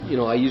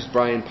I used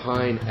Brian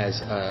Pine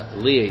as a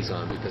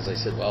liaison because I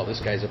said, well, this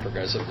guy's a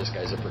progressive,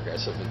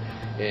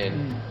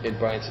 and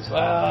Brian says,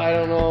 well, I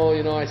don't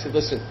know, I said,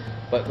 listen,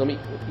 but let me,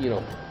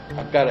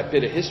 I've got a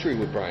bit of history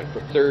with Brian for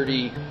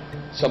 30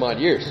 some odd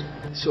years.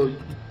 So,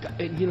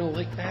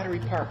 like Battery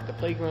Park, the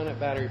playground at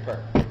Battery Park.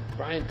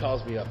 Brian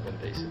calls me up one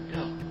day and said,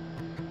 Bill,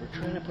 we're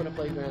trying to put a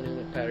playground in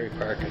at Battery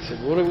Park. I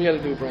said, what do we got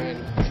to do,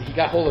 Brian? He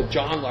got hold of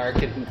John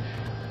Larkin, who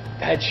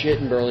had shit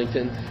in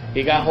Burlington.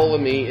 He got hold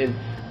of me, and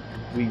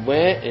we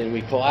went and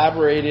we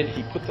collaborated.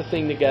 He put the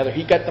thing together.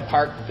 He got the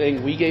park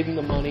thing. We gave him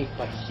the money,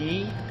 but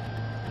he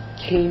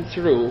came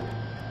through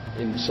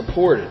and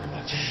supported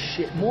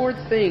more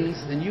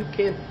things than you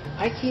can.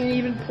 I can't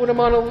even put him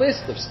on a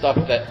list of stuff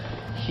that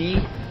he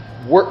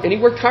worked, and he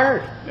worked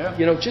hard.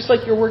 Yeah. Just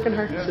like you're working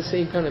hard. Yeah. It's the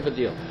same kind of a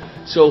deal.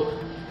 So,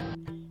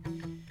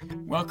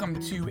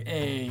 welcome to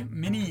a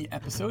mini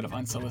episode of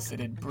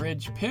Unsolicited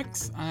Bridge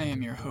Picks. I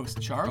am your host,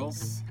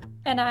 Charles.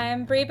 And I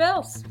am Bree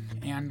Bills.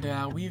 And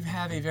we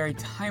have a very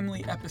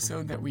timely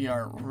episode that we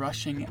are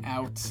rushing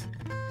out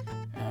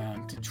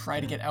to try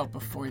to get out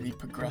before the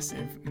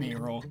Progressive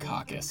Mayoral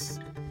Caucus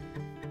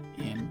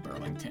in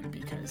Burlington,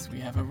 because we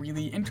have a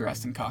really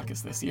interesting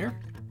caucus this year.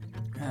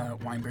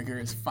 Weinberger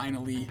is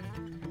finally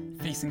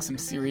facing some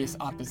serious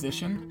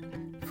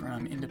opposition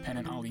from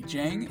independent Ollie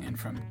Jang and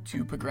from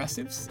two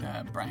progressives,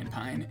 Brian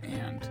Pine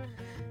and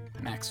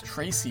Max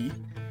Tracy.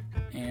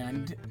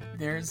 And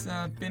there's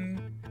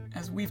been,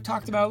 as we've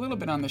talked about a little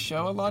bit on the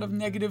show, a lot of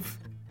negative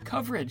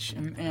coverage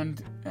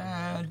and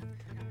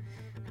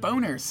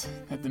boners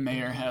that the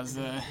mayor has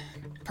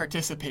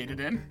participated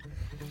in.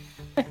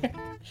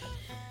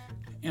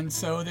 And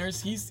so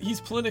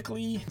he's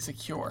politically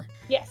insecure.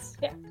 Yes,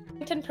 yeah.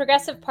 The Burlington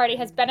Progressive Party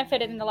has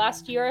benefited in the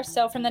last year or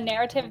so from the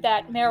narrative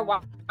that Mayor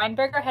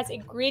Weinberger has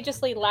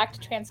egregiously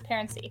lacked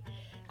transparency.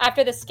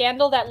 After the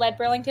scandal that led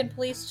Burlington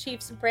Police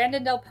Chiefs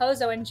Brandon Del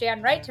Pozo and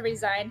Jan Wright to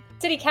resign,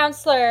 City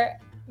Councilor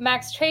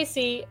Max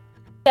Tracy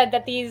said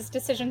that these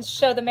decisions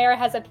show the mayor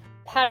has a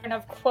pattern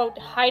of, quote,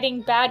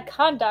 hiding bad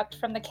conduct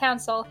from the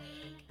council.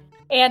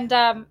 And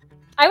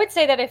I would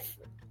say that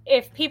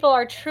if people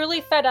are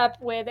truly fed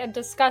up with and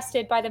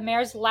disgusted by the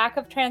mayor's lack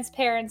of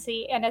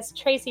transparency and, as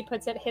Tracy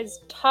puts it, his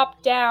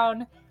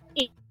top-down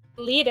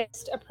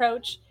elitist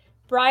approach,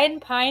 Brian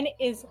Pine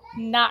is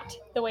not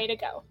the way to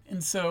go.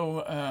 And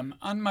so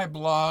on my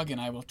blog, and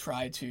I will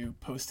try to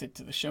post it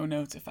to the show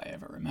notes if I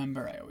ever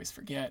remember, I always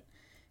forget,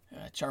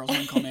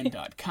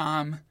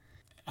 charleswinkelman.com,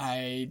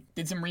 I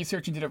did some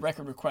research and did a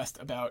record request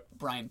about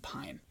Brian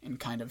Pine and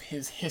kind of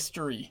his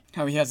history,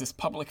 how he has this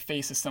public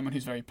face as someone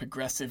who's very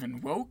progressive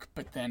and woke,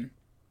 but then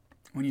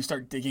when you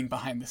start digging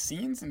behind the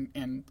scenes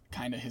and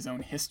kind of his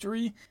own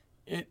history,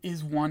 it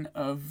is one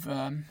of,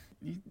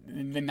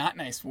 the not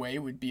nice way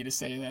would be to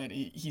say that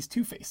he's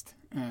two-faced.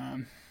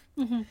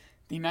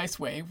 The nice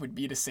way would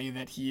be to say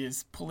that he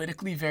is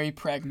politically very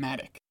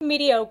pragmatic.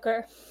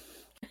 Mediocre.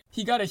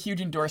 He got a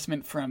huge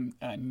endorsement from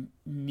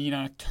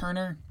Nina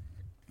Turner,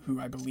 who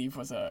I believe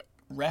was a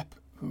rep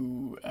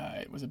who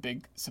was a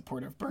big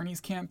supporter of Bernie's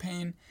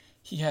campaign.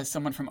 He has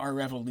someone from Our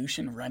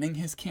Revolution running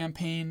his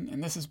campaign,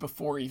 and this is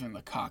before even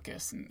the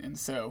caucus. And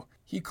so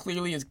he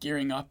clearly is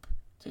gearing up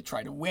to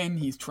try to win.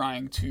 He's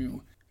trying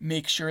to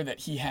make sure that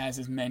he has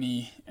as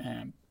many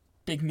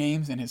big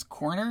names in his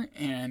corner.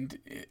 And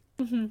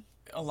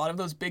a lot of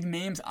those big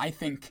names, I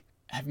think,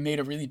 have made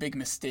a really big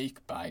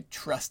mistake by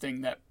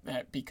trusting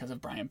that because of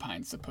Brian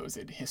Pine's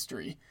supposed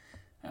history,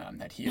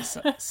 that he is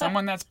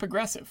someone that's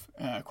progressive,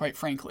 quite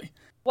frankly.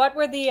 What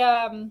were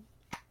the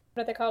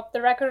what are they called?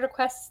 The record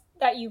requests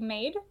that you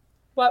made?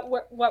 What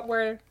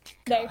were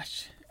they?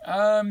 Gosh,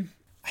 I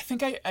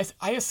think I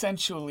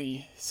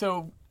essentially,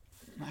 so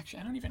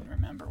actually I don't even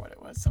remember what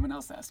it was. Someone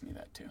else asked me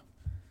that too.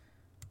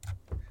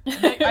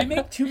 I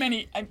make too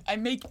many. I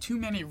make too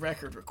many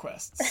record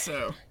requests.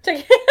 So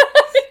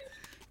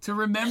to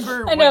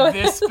remember what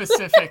this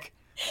specific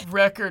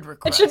record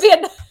request. It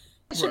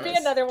should be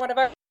another one of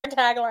our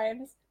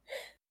taglines.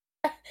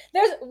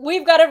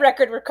 We've got a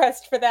record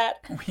request for that.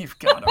 We've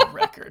got a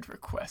record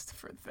request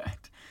for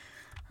that.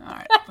 All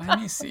right, let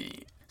me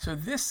see. So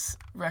this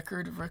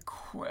record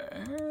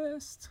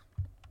request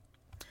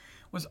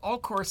was all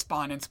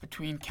correspondence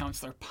between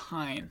Councillor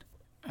Pine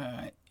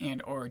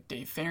and or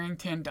Dave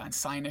Farrington, Don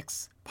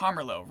Sinix,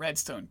 Pomerleau,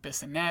 Redstone,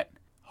 Bissonnette,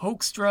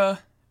 Hoekstra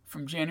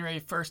from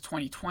January 1st,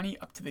 2020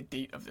 up to the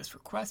date of this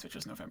request, which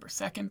was November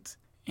 2nd.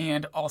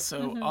 And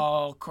also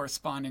all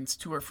correspondence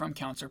to or from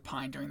Councillor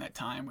Pine during that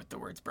time with the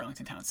words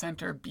Burlington Town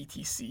Center,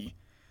 BTC,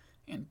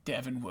 and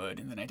Devonwood.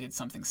 And then I did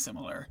something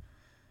similar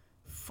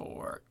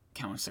for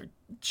Councillor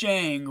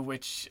Jang,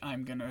 which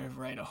I'm going to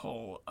write a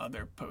whole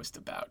other post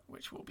about,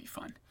 which will be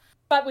fun.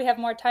 But we have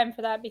more time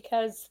for that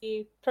because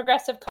the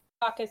Progressive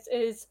Caucus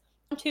is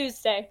on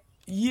Tuesday.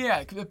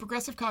 Yeah, the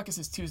Progressive Caucus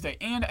is Tuesday.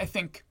 And I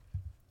think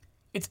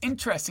it's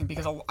interesting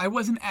because I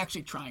wasn't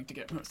actually trying to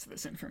get most of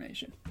this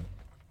information.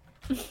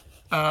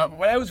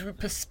 What I was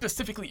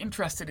specifically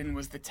interested in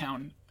was the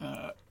town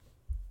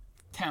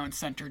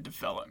center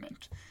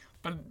development,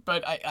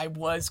 but I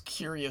was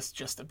curious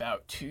just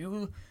about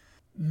two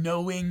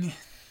knowing,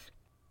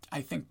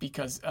 I think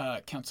because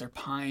Councillor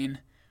Pine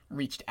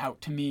reached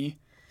out to me,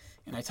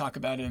 and I talk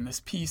about it in this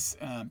piece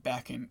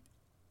back in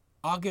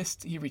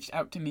August. He reached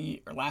out to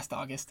me, or last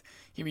August,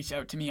 he reached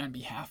out to me on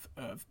behalf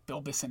of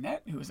Bill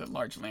Bissonnette, who is a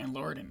large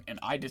landlord, and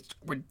I just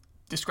would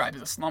describe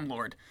as a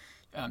slumlord.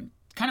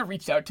 Kind of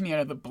reached out to me out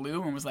of the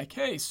blue and was like,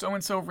 hey,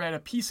 so-and-so read a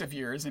piece of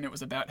yours, and it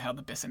was about how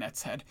the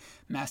Bissonettes had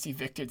mass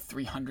evicted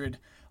 300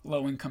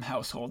 low-income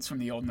households from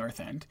the Old North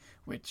End,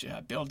 which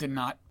Bill did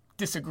not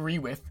disagree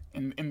with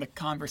in the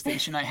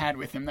conversation I had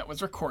with him that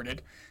was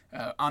recorded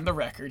on the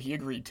record. He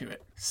agreed to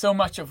it. So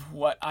much of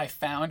what I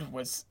found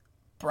was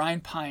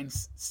Brian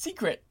Pine's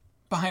secret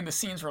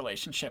behind-the-scenes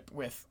relationship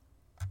with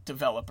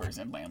developers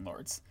and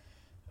landlords.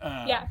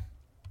 Yeah.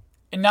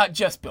 And not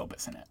just Bill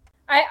Bissonnette.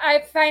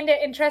 I find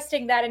it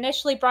interesting that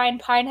initially Brian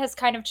Pine has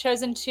kind of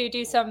chosen to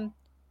do some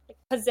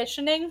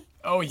positioning.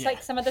 Oh, yeah. It's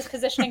like some of this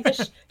positioning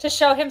to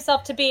show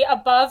himself to be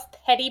above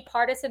petty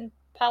partisan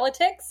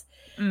politics.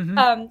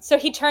 Mm-hmm. So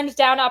he turned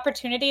down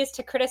opportunities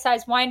to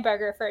criticize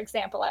Weinberger, for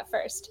example, at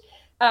first.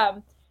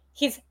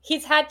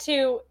 He's had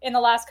to, in the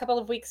last couple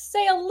of weeks,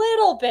 say a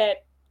little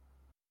bit,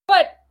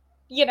 but,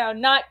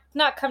 not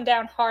come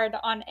down hard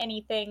on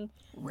anything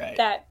right.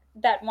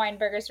 that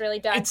Weinberger's really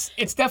done.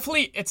 It's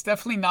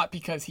definitely not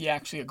because he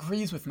actually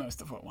agrees with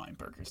most of what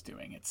Weinberger's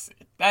doing.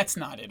 That's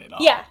not it at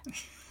all. Yeah.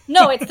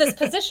 No, it's this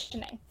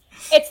positioning.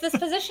 It's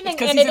because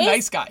he's a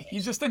nice guy.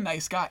 He's just a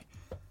nice guy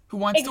who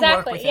wants to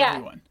work with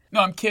everyone.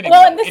 No, I'm kidding.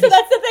 Well, that's the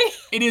thing.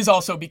 It is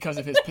also because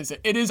of his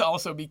position. It is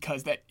also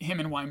because that him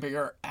and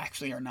Weinberger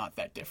actually are not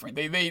that different.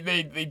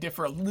 They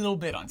differ a little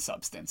bit on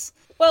substance.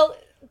 Well,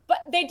 but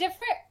they differ.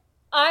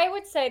 I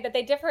would say that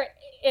they differ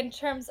in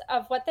terms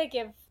of what they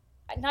give.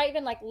 Not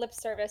even like lip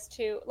service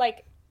to,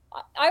 like,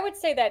 I would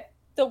say that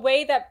the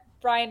way that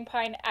Brian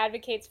Pine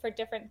advocates for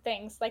different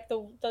things, like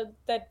the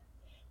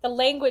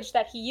language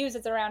that he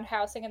uses around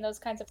housing and those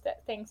kinds of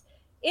things,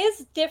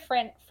 is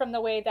different from the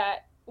way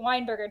that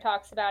Weinberger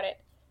talks about it,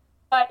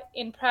 but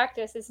in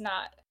practice is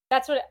not.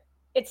 That's what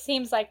it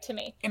seems like to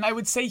me. And I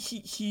would say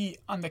he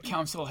on the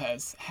council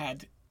has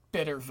had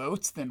better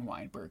votes than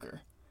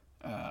Weinberger.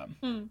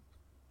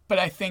 But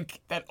I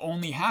think that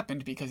only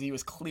happened because he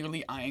was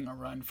clearly eyeing a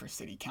run for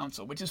city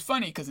council, which is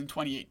funny because in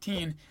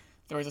 2018,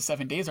 there was a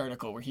 7 Days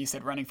article where he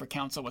said running for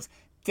council was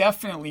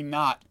definitely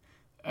not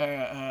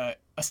a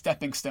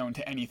stepping stone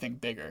to anything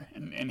bigger.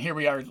 And here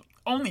we are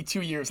only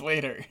 2 years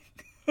later.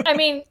 I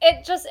mean,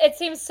 it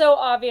seems so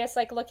obvious,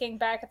 like looking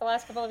back at the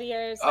last couple of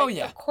years. Like, oh,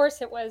 yeah. Of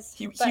course it was.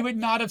 He would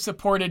not have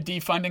supported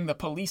defunding the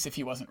police if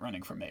he wasn't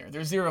running for mayor.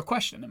 There's zero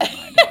question in my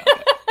mind about that.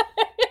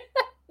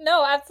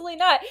 No, absolutely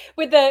not.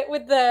 With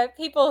the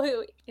people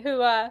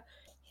who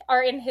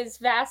are in his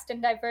vast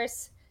and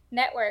diverse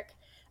network.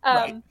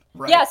 Right.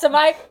 Yeah, so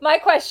my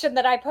question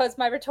that I pose,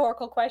 my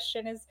rhetorical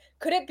question is,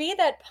 could it be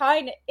that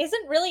Pine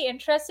isn't really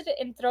interested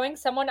in throwing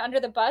someone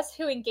under the bus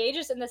who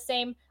engages in the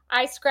same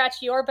I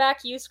scratch your back,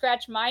 you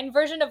scratch mine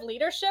version of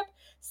leadership,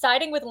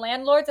 siding with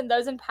landlords and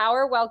those in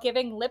power while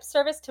giving lip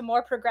service to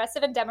more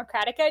progressive and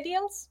democratic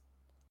ideals?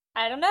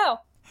 I don't know.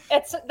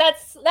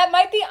 That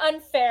might be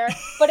unfair,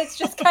 but it's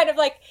just kind of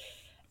like,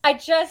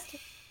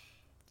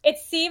 it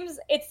seems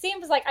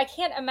like I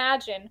can't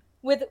imagine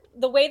with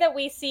the way that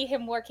we see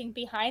him working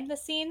behind the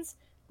scenes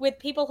with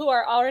people who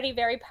are already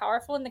very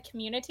powerful in the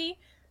community.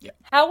 Yeah.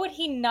 How would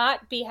he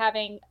not be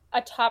having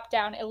a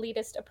top-down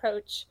elitist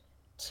approach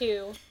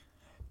to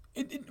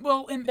the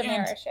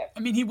mayorship? I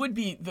mean, he would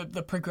be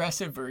the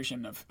progressive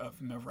version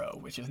of Moreau,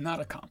 which is not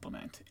a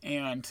compliment.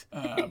 And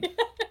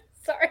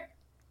sorry.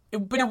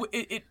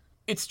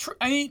 It's true.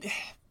 I mean,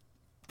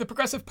 the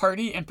Progressive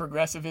Party and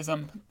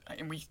progressivism,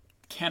 and we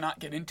cannot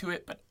get into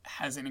it, but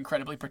has an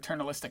incredibly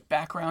paternalistic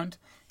background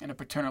and a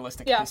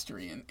paternalistic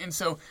history. And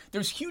so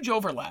there's huge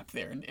overlap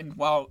there. And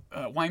while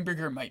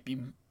Weinberger might be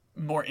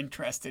more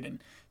interested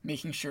in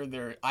making sure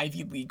they're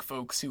Ivy League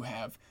folks who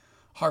have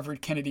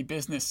Harvard Kennedy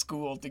Business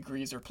School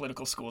degrees or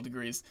political school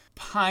degrees,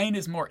 Pine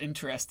is more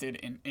interested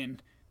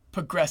in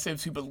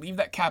progressives who believe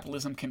that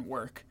capitalism can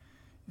work,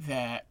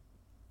 that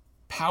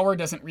power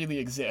doesn't really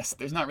exist.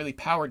 There's not really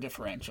power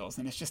differentials,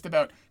 and it's just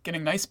about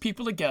getting nice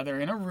people together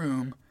in a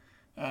room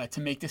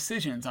to make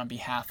decisions on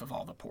behalf of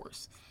all the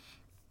poors.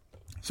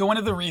 So one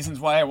of the reasons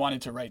why I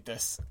wanted to write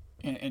this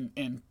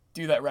and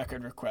do that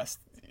record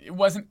request, it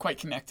wasn't quite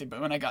connected, but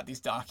when I got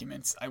these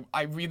documents,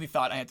 I really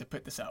thought I had to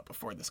put this out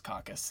before this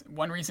caucus.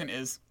 One reason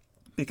is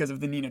because of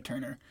the Nina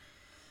Turner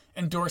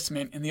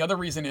endorsement, and the other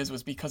reason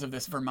was because of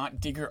this Vermont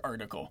Digger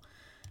article,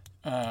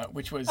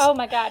 which was oh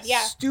my god,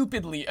 yeah,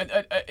 stupidly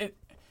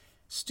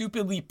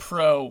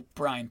pro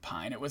Brian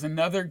Pine. It was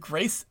another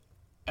Grace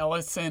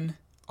Ellison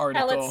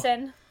article.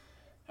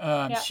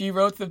 She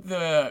wrote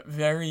the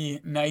very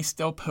nice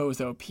Del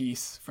Pozo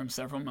piece from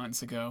several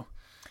months ago.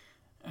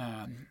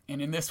 And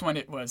in this one,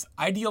 it was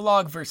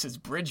ideologue versus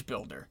bridge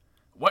builder.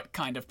 What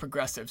kind of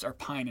progressives are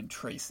Pine and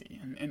Tracy?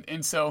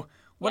 And so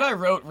what I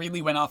wrote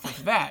really went off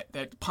of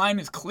that Pine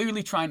is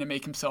clearly trying to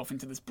make himself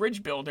into this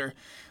bridge builder,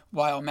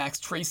 while Max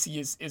Tracy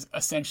is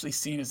essentially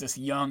seen as this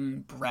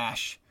young,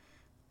 brash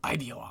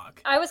ideologue.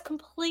 I was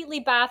completely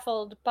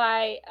baffled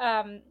by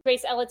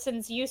Grace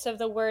Ellison's use of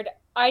the word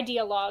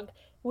ideologue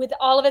with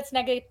all of its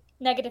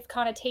negative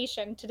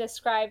connotation to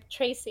describe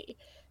Tracy.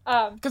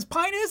 Because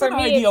Pine is an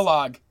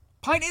ideologue.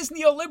 Pine is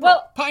neoliberal.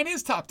 Well, Pine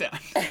is top down.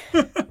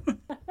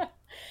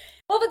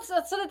 Well, but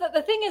so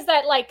the thing is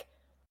that, like,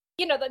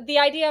 you know, the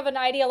idea of an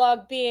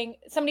ideologue being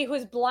somebody who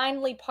is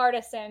blindly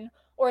partisan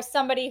or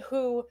somebody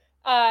who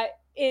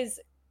is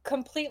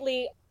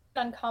completely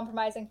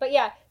uncompromising. But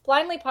yeah,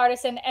 blindly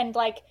partisan and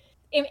like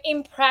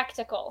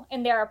impractical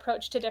in their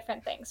approach to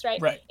different things,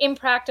 right? Right.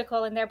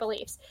 Impractical in their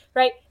beliefs,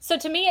 right? So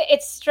to me,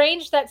 it's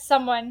strange that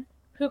someone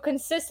who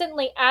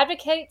consistently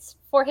advocates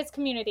for his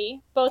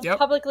community, both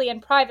publicly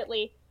and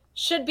privately,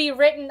 should be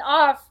written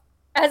off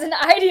as an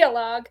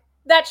ideologue.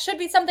 That should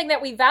be something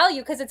that we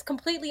value, because it's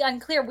completely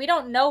unclear. We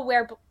don't know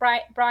where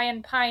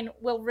Brian Pine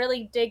will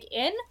really dig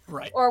in,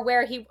 right? Or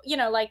where he, you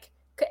know, like,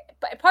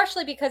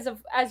 partially because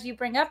of, as you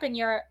bring up in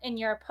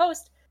your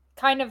post,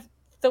 kind of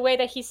the way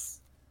that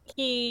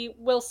he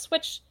will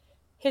switch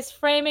his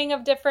framing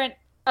of different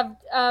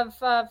of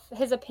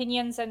his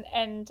opinions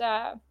and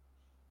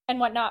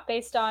whatnot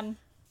based on.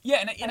 Yeah,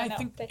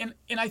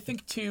 and I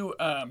think too.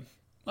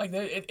 Like,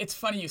 it's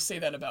funny you say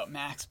that about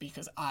Max,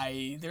 because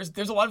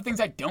there's a lot of things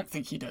I don't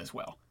think he does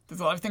well. There's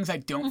a lot of things I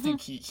don't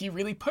think he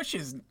really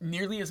pushes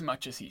nearly as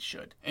much as he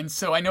should. And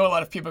so I know a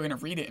lot of people are going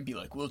to read it and be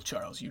like, well,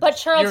 Charles, you're an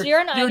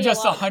ideologue. You're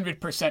just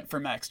 100% for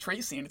Max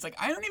Tracy. And it's like,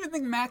 I don't even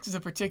think Max is a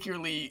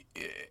particularly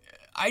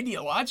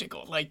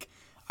ideological. Like,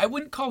 I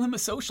wouldn't call him a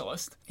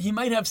socialist. He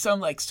might have some,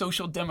 like,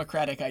 social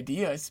democratic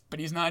ideas, but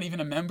he's not even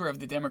a member of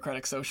the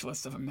Democratic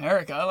Socialists of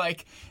America.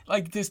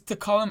 Like this, to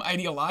call him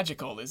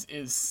ideological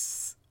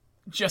is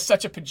just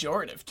such a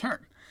pejorative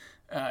term.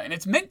 And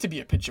it's meant to be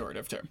a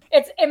pejorative term.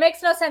 It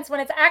makes no sense when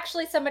it's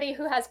actually somebody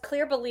who has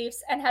clear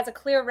beliefs and has a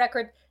clear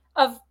record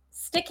of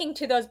sticking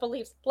to those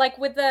beliefs. Like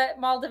with the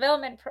mall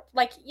development,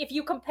 like if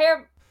you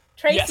compare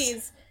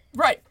Tracy's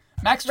right.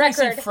 Max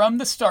Tracy from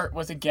the start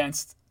was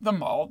against the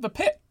mall, the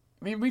pit.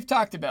 We've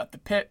talked about the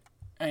pit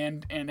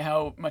and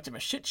how much of a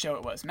shit show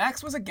it was.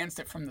 Max was against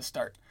it from the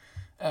start.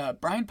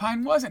 Brian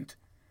Pine wasn't.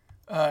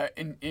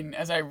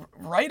 As I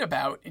write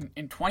about,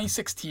 in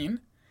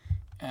 2016,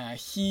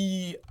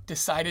 he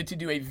decided to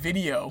do a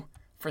video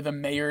for the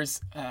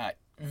mayor's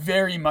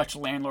very much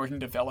landlord and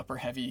developer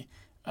heavy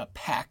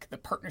PAC, the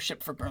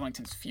Partnership for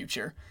Burlington's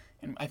Future.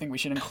 And I think we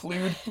should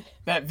include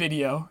that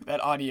video,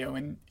 that audio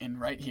in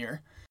right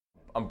here.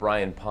 I'm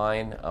Brian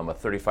Pine. I'm a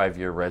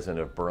 35-year resident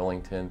of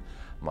Burlington.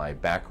 My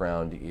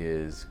background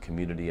is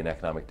community and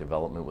economic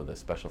development with a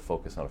special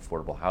focus on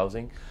affordable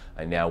housing.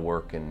 I now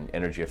work in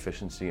energy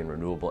efficiency and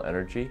renewable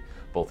energy,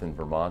 both in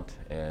Vermont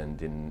and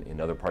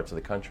in other parts of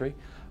the country.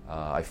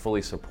 I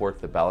fully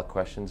support the ballot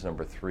questions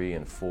number 3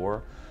 and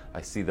 4.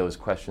 I see those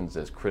questions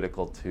as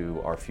critical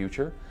to our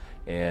future.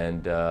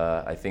 And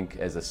I think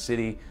as a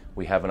city,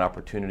 we have an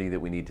opportunity that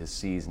we need to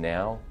seize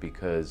now,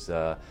 because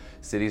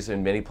cities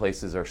in many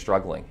places are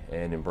struggling.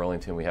 And in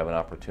Burlington, we have an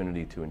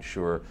opportunity to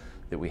ensure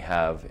that we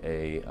have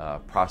a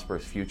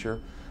prosperous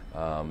future.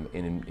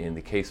 In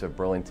the case of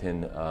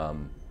Burlington,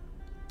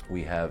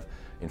 we have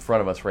in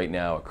front of us right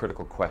now a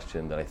critical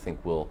question that I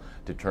think will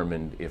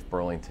determine if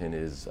Burlington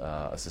is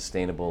a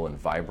sustainable and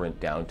vibrant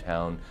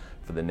downtown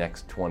for the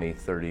next 20,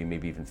 30,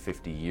 maybe even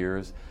 50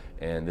 years.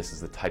 And this is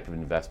the type of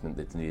investment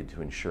that's needed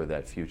to ensure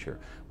that future.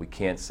 We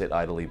can't sit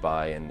idly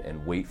by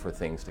and wait for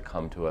things to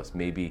come to us.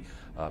 Maybe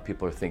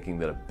people are thinking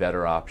that a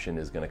better option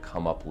is going to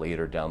come up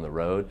later down the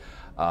road.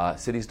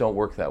 Cities don't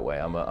work that way.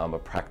 I'm a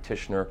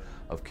practitioner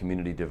of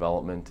community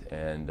development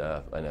and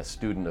a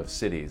student of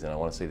cities. And I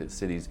want to say that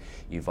cities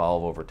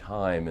evolve over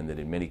time, and that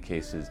in many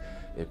cases,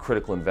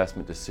 critical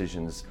investment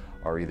decisions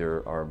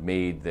are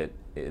made that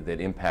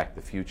impact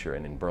the future.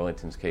 And in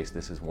Burlington's case,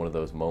 this is one of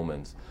those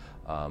moments.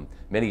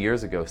 Many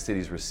years ago,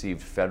 cities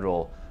received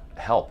federal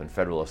help and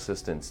federal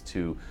assistance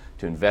to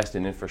invest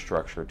in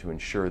infrastructure to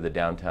ensure the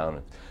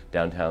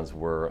downtowns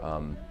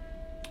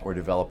were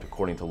developed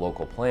according to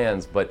local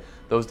plans. But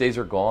those days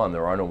are gone.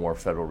 There are no more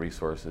federal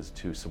resources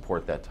to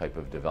support that type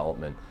of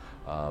development.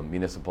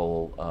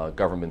 Municipal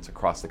governments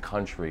across the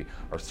country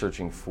are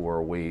searching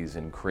for ways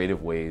and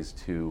creative ways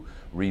to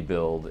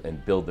rebuild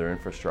and build their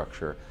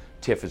infrastructure.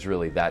 TIF is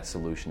really that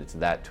solution. It's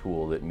that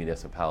tool that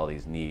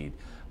municipalities need.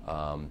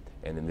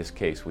 And in this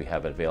case, we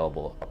have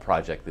available a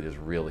project that is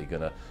really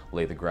going to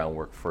lay the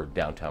groundwork for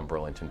downtown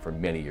Burlington for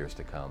many years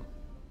to come.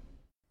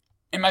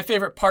 And my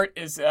favorite part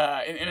is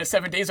in a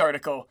 7 Days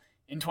article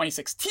in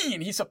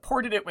 2016, he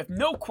supported it with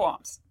no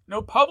qualms,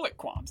 no public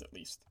qualms at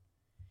least.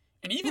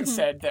 And even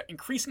said that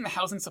increasing the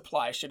housing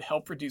supply should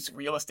help reduce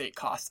real estate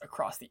costs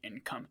across the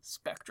income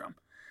spectrum,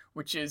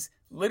 which is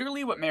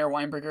literally what Mayor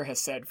Weinberger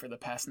has said for the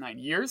past 9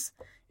 years.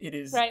 It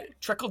is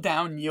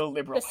trickle-down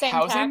neoliberal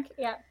housing. Tack,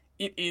 yeah.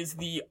 It is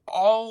the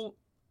all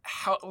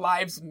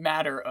lives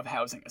matter of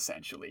housing,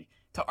 essentially.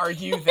 To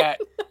argue that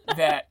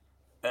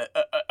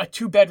a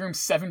 2-bedroom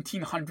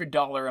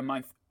 $1,700 a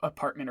month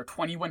apartment or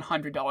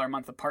 $2,100 a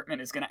month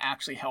apartment is going to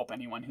actually help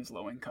anyone who's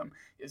low income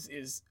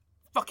is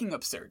fucking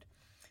absurd.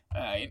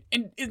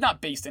 and is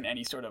not based in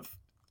any sort of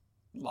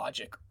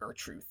logic or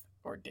truth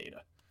or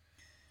data.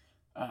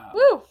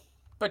 Woo!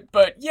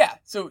 But yeah,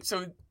 so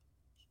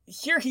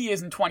here he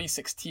is in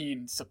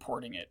 2016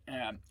 supporting it.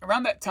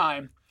 Around that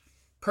time,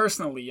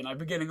 personally, and I've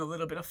been getting a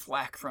little bit of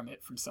flack from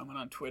someone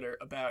on Twitter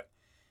about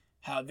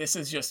how this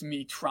is just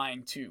me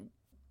trying to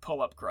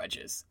pull up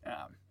grudges.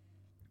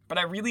 But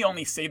I really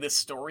only say this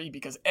story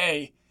because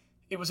A,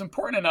 it was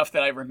important enough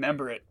that I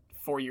remember it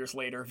 4 years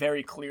later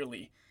very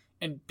clearly,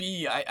 and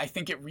B, I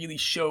think it really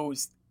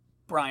shows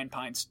Brian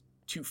Pine's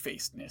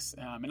two-facedness.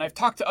 And I've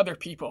talked to other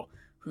people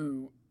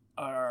who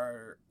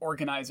are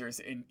organizers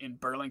in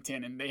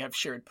Burlington, and they have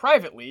shared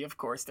privately, of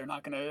course, they're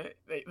not going to,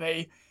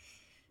 they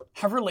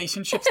have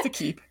relationships to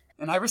keep,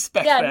 and I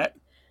respect that.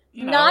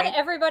 You know, not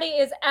everybody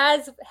is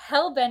as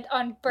hell-bent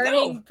on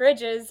burning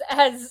bridges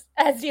as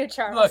you,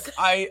 Charles. Look,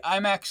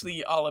 I'm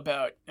actually all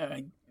about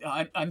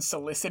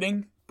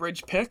unsoliciting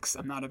bridge pics.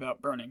 I'm not about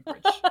burning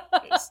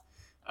bridges.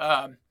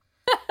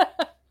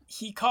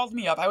 He called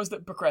me up. I was the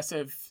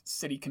Progressive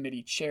City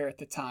Committee chair at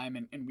the time,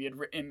 and we had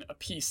written a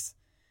piece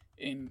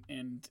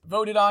and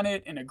voted on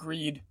it and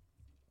agreed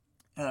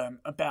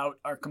about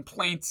our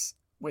complaints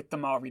with the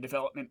mall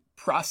redevelopment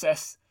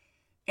process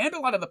and a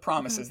lot of the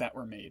promises that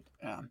were made.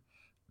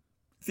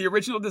 The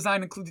original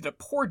design included a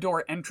poor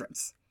door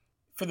entrance.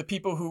 For the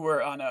people who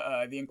were on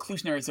the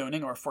inclusionary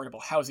zoning or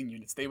affordable housing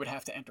units, they would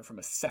have to enter from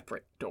a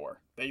separate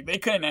door. They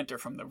couldn't enter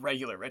from the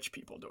regular rich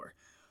people door.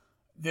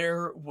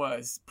 There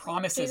was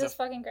promises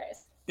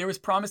There was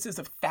promises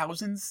of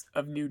thousands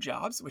of new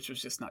jobs, which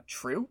was just not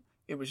true.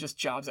 It was just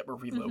jobs that were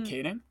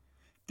relocating.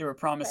 There were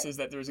promises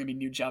that there was going to be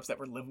new jobs that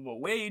were livable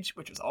wage,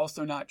 which was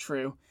also not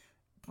true.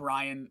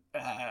 Brian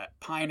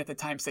Pine at the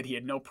time said he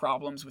had no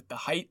problems with the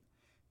height.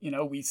 You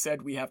know, we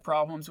said we have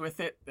problems with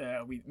it.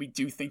 We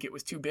do think it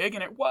was too big,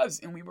 and it was,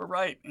 and we were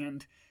right.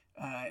 And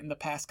in the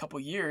past couple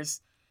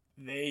years,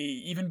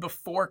 even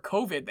before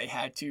COVID, they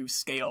had to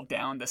scale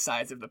down the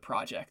size of the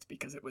project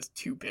because it was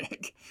too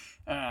big.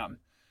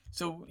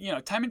 So, you know,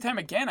 time and time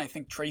again, I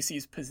think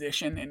Tracy's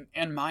position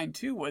and mine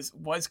too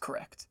was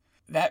correct.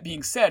 That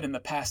being said, in the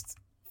past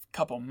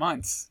couple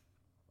months,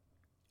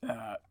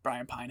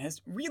 Brian Pine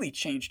has really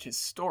changed his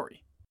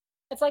story.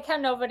 It's like how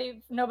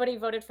nobody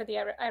voted for the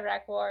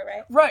Iraq War,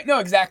 right? Right. No,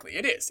 exactly.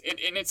 It is.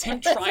 And it's him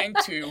trying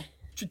to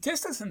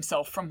distance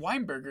himself from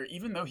Weinberger,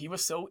 even though he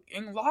was so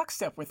in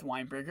lockstep with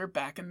Weinberger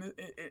back in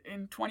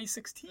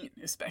 2016,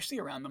 especially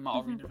around the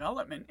mall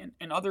redevelopment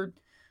and other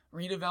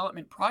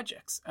redevelopment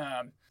projects.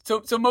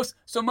 So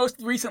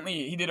most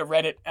recently, he did a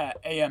Reddit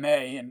AMA,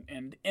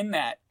 and in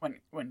that,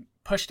 when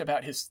pushed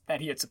about that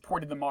he had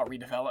supported the mall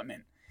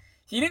redevelopment,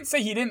 he didn't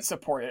say he didn't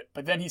support it,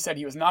 but then he said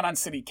he was not on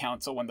city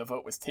council when the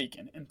vote was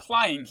taken,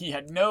 implying he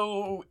had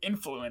no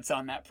influence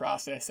on that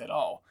process at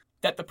all.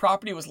 That the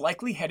property was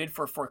likely headed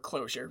for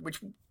foreclosure,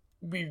 which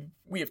we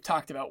have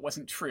talked about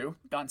wasn't true.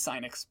 Don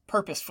Sinex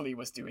purposefully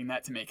was doing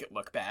that to make it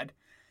look bad.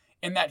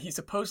 And that he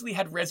supposedly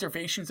had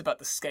reservations about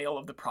the scale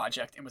of the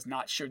project and was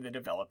not sure the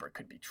developer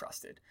could be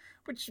trusted.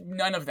 Which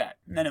none of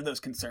those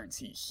concerns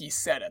he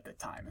said at the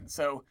time. And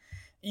so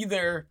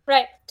either...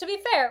 Right. To be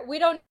fair, we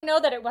don't know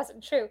that it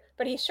wasn't true,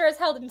 but he sure as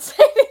hell didn't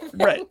say anything.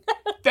 Right.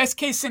 Best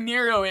case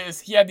scenario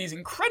is he had these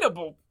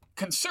incredible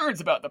concerns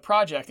about the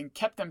project and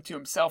kept them to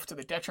himself to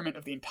the detriment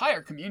of the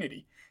entire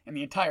community and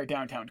the entire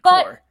downtown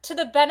core. But to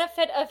the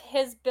benefit of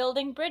his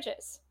building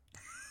bridges.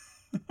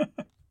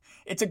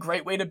 It's a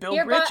great way to build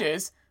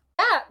bridges.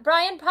 Yeah,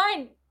 Brian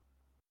Pine.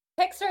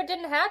 Pixar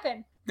didn't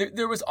happen.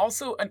 There was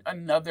also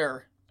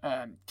another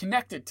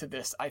connected to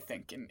this, I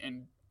think,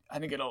 and I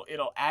think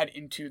it'll add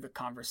into the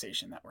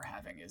conversation that we're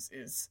having.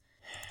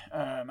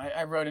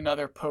 I wrote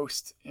another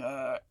post,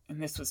 and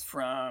this was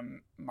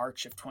from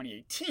March of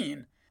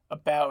 2018,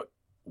 about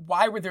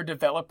why were there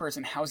developers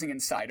and housing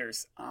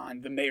insiders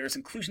on the mayor's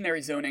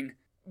inclusionary zoning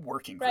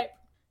working group. Right.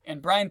 And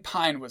Brian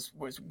Pine was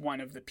one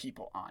of the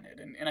people on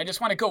it. And I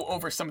just want to go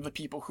over some of the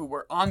people who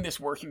were on this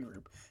working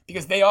group,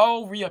 because they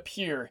all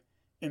reappear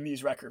in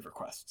these record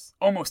requests,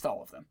 almost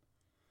all of them.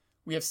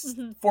 We have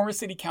former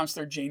city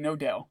councilor Jane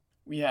Nodell.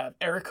 We have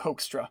Eric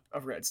Hoekstra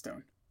of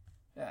Redstone,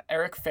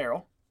 Eric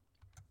Farrell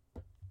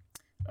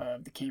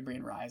of the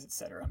Cambrian Rise,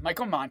 etc.,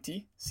 Michael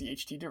Monti,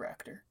 CHT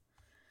director,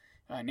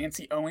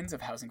 Nancy Owens of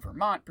Housing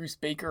Vermont, Bruce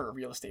Baker, a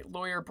real estate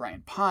lawyer,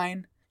 Brian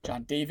Pine,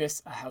 John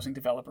Davis, a housing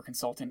developer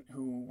consultant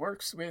who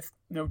works with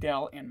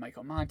Nodell and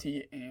Michael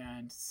Monti,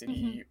 and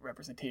city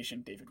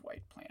representation, David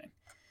White, planning,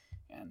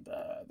 and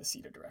the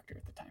CETA director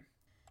at the time.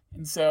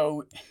 And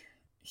so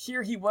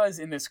here he was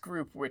in this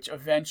group, which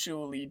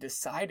eventually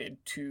decided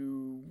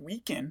to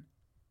weaken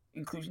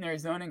inclusionary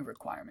zoning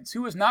requirements.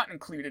 Who was not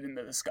included in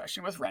the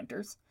discussion was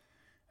renters,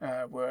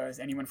 was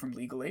anyone from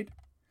legal aid,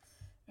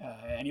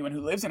 anyone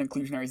who lives in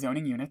inclusionary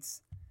zoning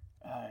units,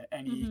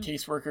 any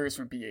caseworkers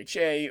from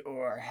BHA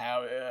or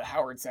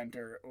Howard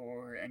Center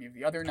or any of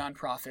the other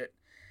nonprofit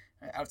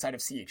outside of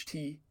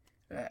CHT,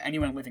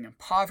 anyone living in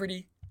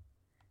poverty,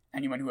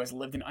 anyone who has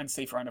lived in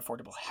unsafe or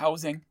unaffordable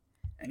housing,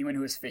 anyone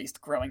who has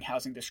faced growing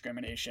housing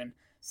discrimination,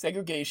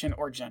 segregation,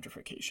 or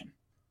gentrification.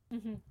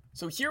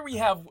 So here we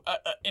have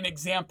an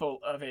example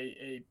of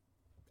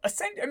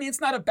I mean,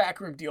 it's not a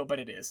backroom deal, but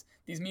it is.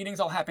 These meetings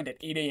all happened at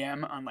 8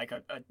 a.m. on like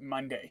a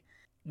Monday.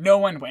 No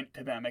one went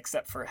to them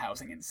except for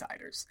housing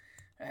insiders.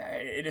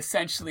 It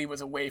essentially was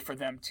a way for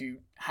them to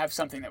have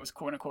something that was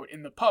quote unquote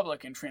in the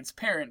public and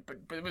transparent,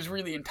 but it was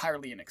really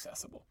entirely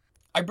inaccessible.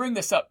 I bring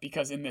this up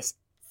because in this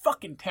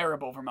fucking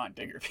terrible Vermont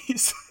Digger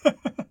piece,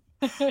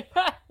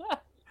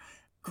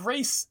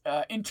 Grace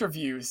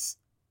interviews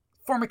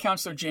former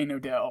councillor Jane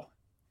Odell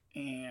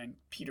and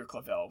Peter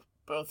Clavel,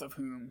 both of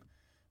whom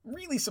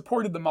really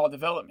supported the mall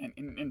development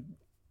and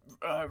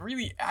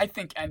really, I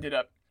think, ended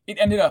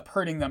up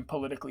hurting them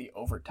politically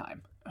over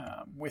time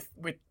with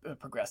the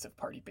Progressive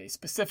Party base,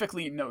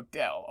 specifically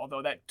Odell,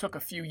 although that took a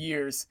few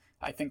years,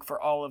 I think, for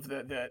all of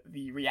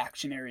the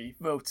reactionary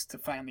votes to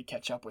finally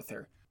catch up with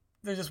her.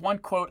 There's just one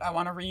quote I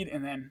want to read,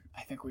 and then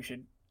I think we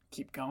should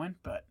keep going.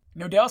 But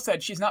Odell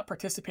said she's not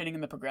participating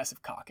in the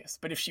Progressive Caucus,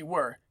 but if she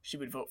were, she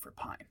would vote for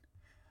Pine.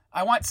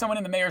 I want someone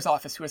in the mayor's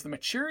office who has the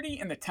maturity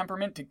and the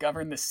temperament to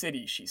govern the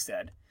city, she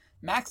said.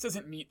 Max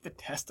doesn't meet the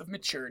test of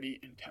maturity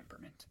and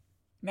temperament.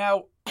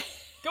 Now,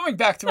 going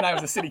back to when I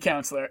was a city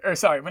councilor,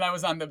 when I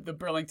was on the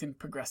Burlington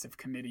Progressive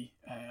Committee,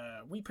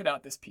 we put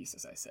out this piece,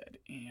 as I said,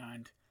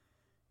 and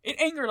it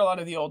angered a lot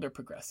of the older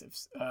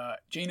progressives.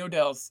 Jane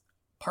Odell's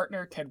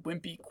partner, Ted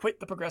Wimpy, quit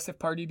the Progressive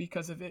Party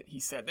because of it. He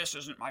said, "This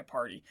isn't my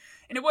party."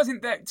 And it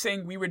wasn't that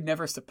saying we would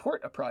never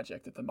support a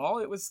project at the mall.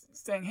 It was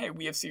saying, hey,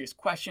 we have serious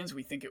questions.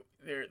 We think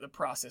the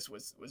process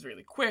was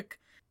really quick.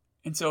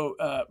 And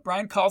so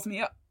Brian calls me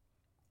up.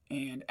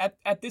 And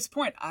at this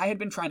point, I had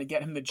been trying to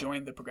get him to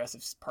join the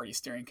Progressive Party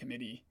Steering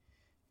Committee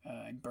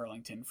in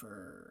Burlington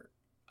for,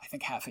 I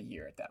think, half a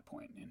year at that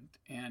point.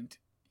 And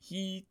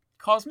he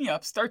calls me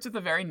up, starts with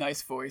a very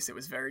nice voice. It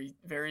was very,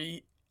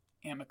 very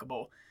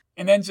amicable.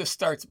 And then just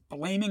starts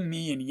blaming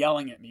me and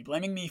yelling at me,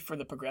 blaming me for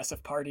the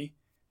Progressive Party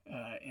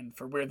and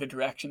for where the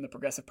direction the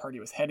Progressive Party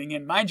was heading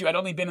in. Mind you, I'd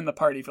only been in the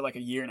party for like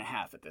a year and a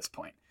half at this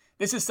point.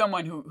 This is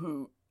someone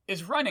who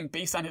is running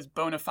based on his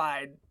bona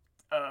fide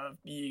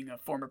of being a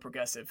former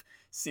progressive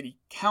city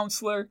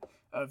councilor,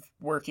 of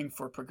working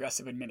for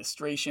progressive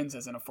administrations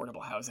as an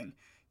affordable housing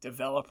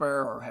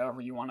developer, or however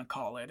you want to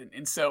call it.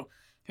 And so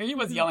here he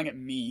was yelling at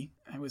me.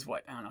 I was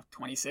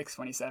 26,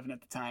 27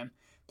 at the time,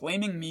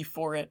 blaming me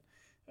for it.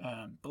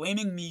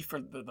 Blaming me for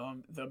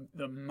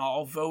the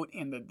mall vote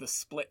and the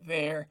split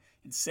there,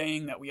 and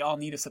saying that we all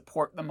need to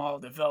support the mall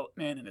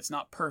development and it's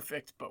not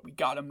perfect, but we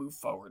got to move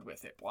forward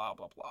with it, blah,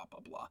 blah, blah, blah,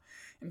 blah.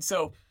 And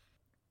so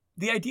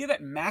the idea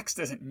that Max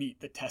doesn't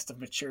meet the test of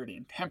maturity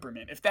and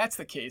temperament, if that's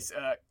the case,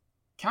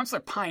 Councillor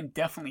Pine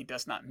definitely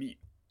does not meet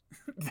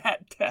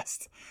that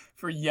test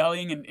for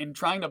yelling and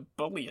trying to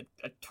bully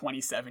a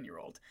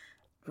 27-year-old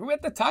who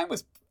at the time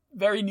was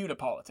very new to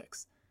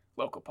politics,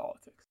 local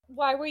politics.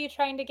 Why were you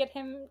trying to get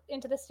him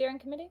into the steering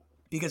committee?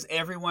 Because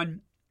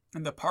everyone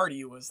in the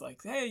party was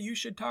like, hey, you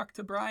should talk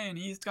to Brian.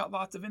 He's got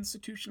lots of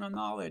institutional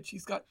knowledge.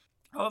 He's got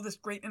all this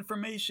great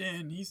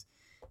information.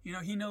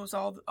 He knows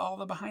all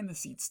the behind the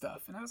scenes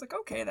stuff. And I was like,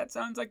 okay, that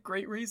sounds like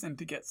great reason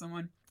to get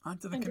someone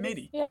onto the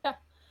committee. Yeah.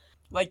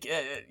 Like,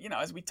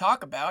 as we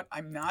talk about,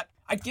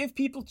 I give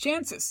people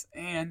chances.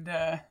 And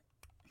I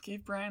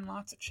gave Brian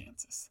lots of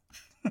chances.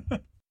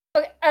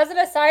 Okay, as an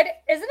aside,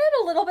 isn't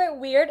it a little bit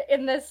weird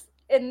in this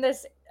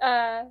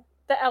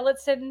the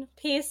Elliston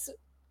piece,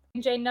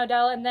 Jane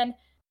Odell, and then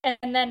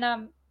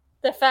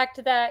the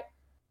fact that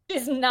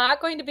she's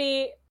not going to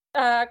be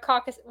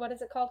caucus. What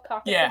is it called?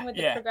 Caucusing with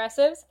the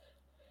progressives.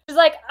 She's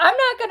like, I'm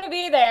not going to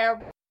be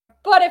there,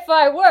 but if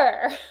I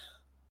were,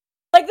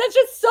 like, that's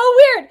just so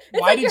weird.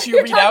 It's why did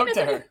you reach out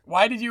to her?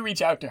 Why did you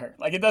reach out to her?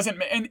 Like, it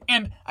doesn't.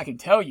 And I can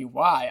tell you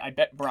why. I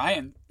bet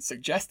Brian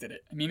suggested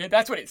it. I mean,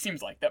 that's what it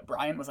seems like. That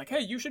Brian was like,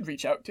 hey, you should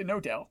reach out to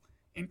Odell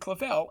in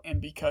Clavel, and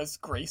because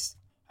Grace,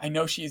 I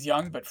know she's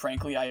young, but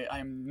frankly,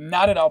 I'm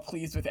not at all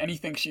pleased with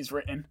anything she's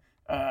written.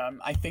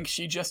 I think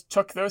she just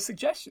took those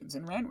suggestions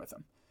and ran with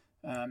them,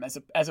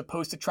 as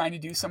opposed to trying to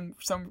do some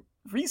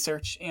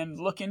research and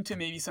look into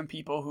maybe some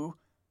people who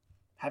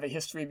have a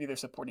history of either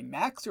supporting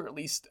Max or at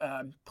least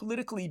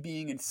politically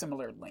being in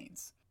similar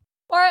lanes,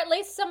 or at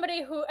least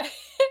somebody who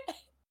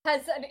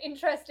has an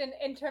interest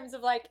in terms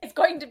of like is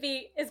going to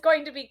be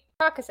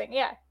caucusing.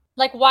 Yeah.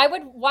 Like, why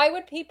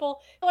would people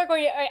are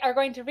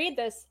going to read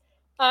this?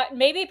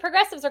 Maybe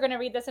progressives are going to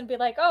read this and be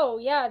like, oh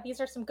yeah, these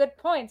are some good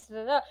points.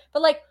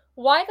 But like,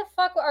 why the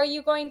fuck are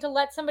you going to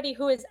let somebody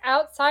who is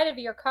outside of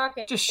your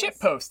caucus just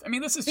shitpost? I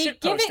mean, this is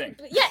shitposting.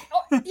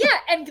 Yeah,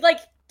 and like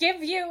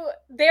give you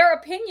their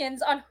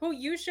opinions on who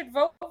you should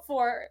vote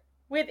for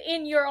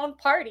within your own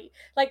party.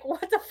 Like,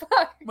 what the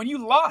fuck? When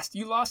you lost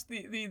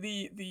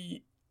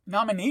the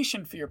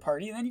nomination for your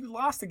party, and then you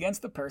lost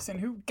against the person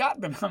who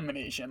got the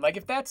nomination. Like,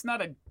 if that's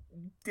not a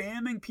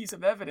damning piece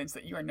of evidence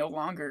that you are no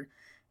longer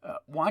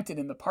wanted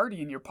in the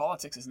party and your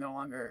politics is no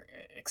longer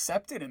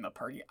accepted in the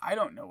party, I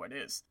don't know what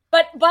is.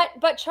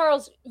 But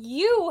Charles,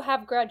 you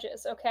have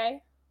grudges,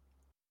 okay?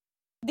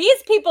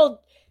 These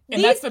people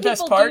And that's the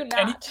best people part. do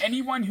not.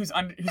 Anyone who's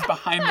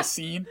behind the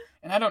scene,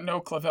 and I don't know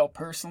Clavel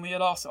personally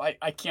at all, so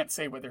I can't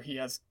say whether he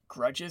has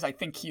grudges. I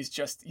think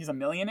he's a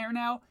millionaire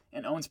now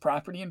and owns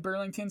property in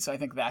Burlington, so I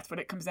think that's what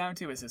it comes down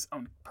to, is his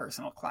own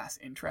personal class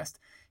interest.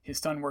 His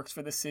son works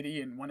for the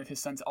city, and one of his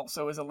sons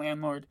also is a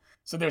landlord.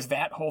 So there's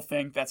that whole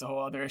thing. That's a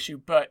whole other issue.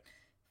 But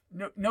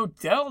no,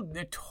 Dell,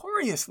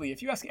 notoriously,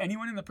 if you ask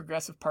anyone in the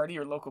Progressive Party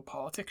or local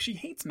politics, she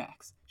hates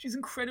Max. She's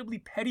incredibly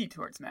petty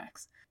towards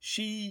Max.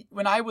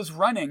 When I was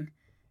running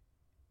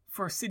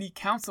for city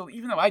council,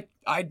 even though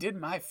I did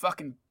my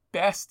fucking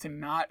best to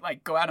not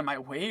like go out of my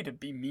way to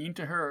be mean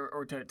to her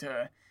or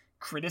to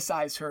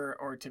criticize her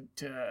or to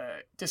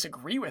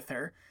disagree with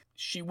her,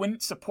 she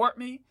wouldn't support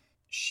me.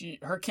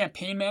 Her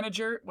campaign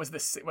manager was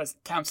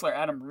Councillor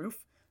Adam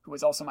Roof, who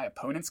was also my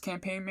opponent's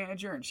campaign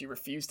manager, and she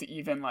refused to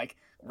even like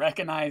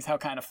recognize how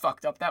kind of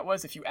fucked up that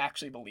was if you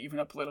actually believe in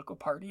a political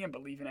party and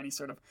believe in any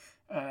sort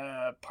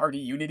of party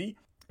unity.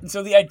 And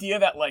so the idea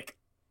that like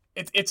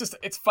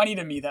it's funny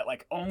to me that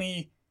like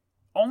only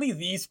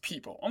these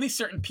people, only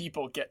certain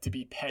people get to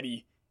be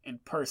petty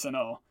and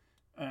personal,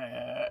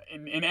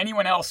 and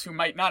anyone else who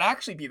might not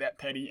actually be that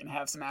petty and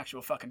have some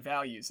actual fucking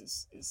values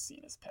is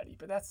seen as petty.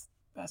 But that's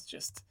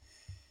just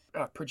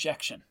a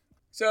projection.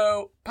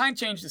 So Pine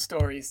changed the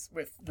stories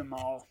with the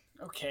mall.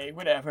 Okay,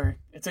 whatever.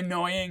 It's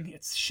annoying.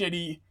 It's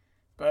shitty,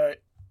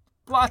 but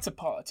lots of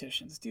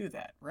politicians do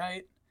that,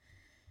 right?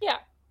 Yeah.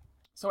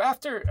 So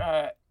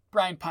after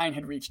Brian Pine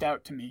had reached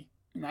out to me,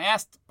 and I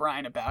asked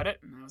Brian about it,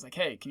 and I was like,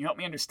 hey, can you help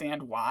me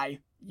understand why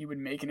you would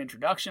make an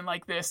introduction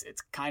like this?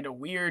 It's kind of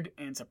weird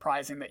and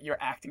surprising that you're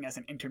acting as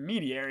an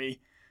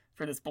intermediary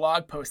for this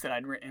blog post that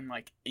I'd written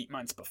like 8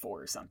 months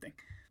before or something.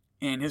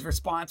 And his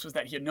response was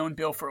that he had known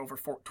Bill for over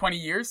 20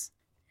 years.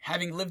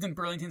 Having lived in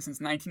Burlington since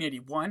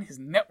 1981, his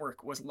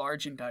network was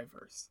large and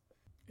diverse.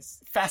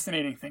 It's a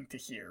fascinating thing to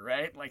hear,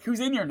 right? Like,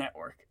 who's in your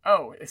network?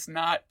 Oh, it's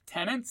not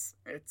tenants.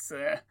 It's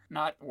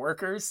not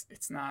workers.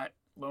 It's not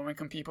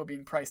low-income people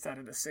being priced out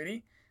of the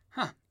city.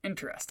 Huh,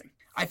 interesting.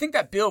 I think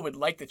that Bill would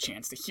like the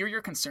chance to hear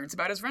your concerns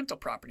about his rental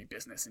property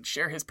business and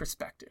share his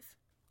perspective.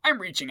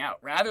 I'm reaching out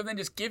rather than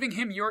just giving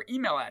him your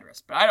email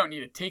address, but I don't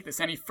need to take this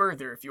any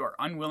further if you are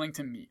unwilling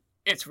to meet.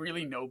 It's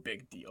really no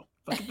big deal.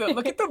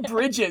 Look at the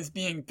bridges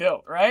being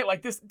built, right?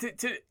 Like this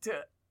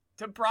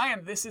to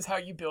Brian, this is how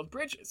you build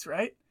bridges,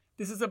 right?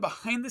 This is a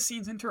behind the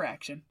scenes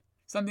interaction,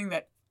 something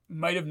that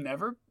might have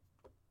never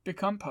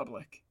become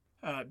public.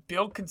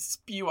 Bill could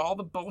spew all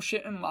the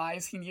bullshit and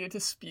lies he needed to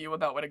spew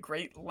about what a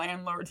great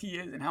landlord he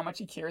is and how much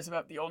he cares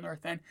about the Old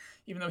North End,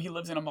 even though he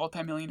lives in a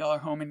multi-million-dollar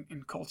home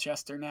in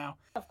Colchester now.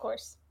 Of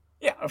course.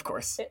 Yeah, of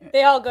course.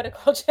 They all go to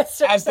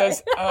Colchester. As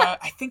does,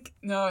 I think,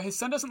 no, his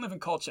son doesn't live in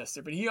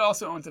Colchester, but he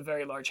also owns a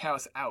very large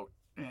house out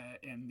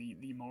in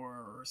the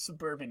more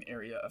suburban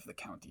area of the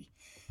county.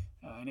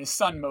 And his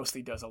son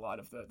mostly does a lot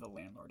of the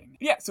landlording.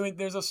 Yeah, so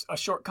there's a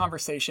short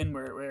conversation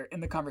where in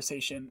the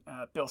conversation,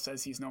 Bill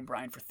says he's known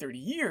Brian for 30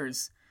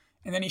 years.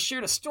 And then he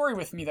shared a story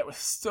with me that was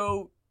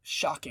so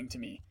shocking to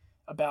me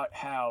about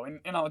how,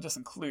 and I'll just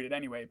include it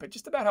anyway, but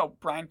just about how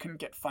Brian couldn't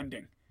get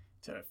funding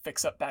to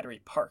fix up Battery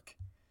Park.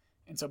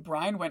 And so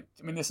Brian went,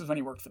 this was when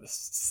he worked for the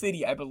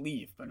city, I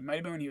believe, but it might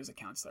have been when he was a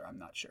counselor, I'm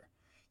not sure.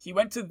 He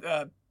went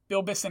to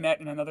Bill Bissonnette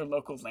and another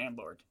local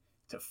landlord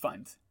to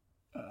fund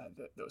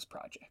those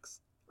projects,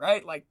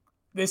 right? Like,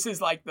 this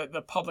is like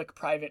the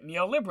public-private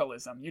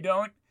neoliberalism. You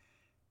don't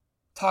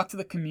talk to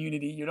the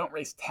community. You don't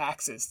raise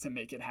taxes to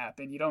make it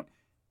happen. You don't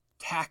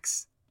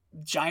tax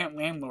giant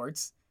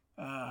landlords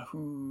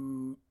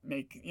who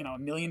make, $1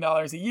 million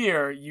a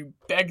year. You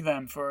beg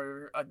them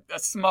for a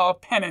small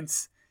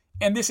penance.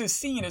 And this is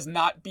seen as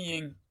not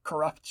being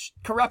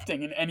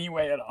corrupting in any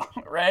way at all,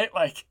 right?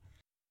 Like,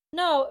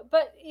 no,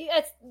 but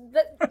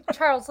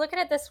Charles, look at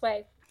it this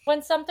way.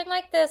 When something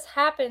like this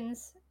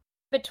happens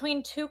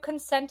between two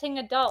consenting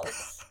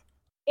adults,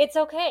 it's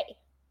okay.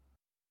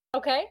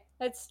 Okay?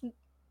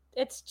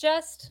 It's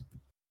just,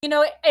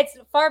 it's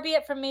far be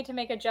it from me to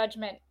make a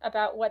judgment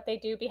about what they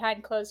do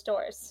behind closed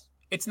doors.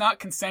 It's not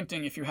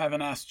consenting if you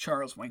haven't asked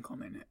Charles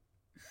Winkleman it.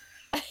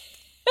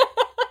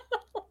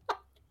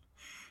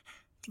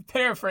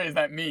 Paraphrase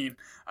that meme.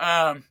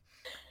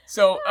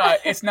 So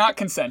it's not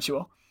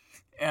consensual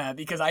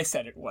because I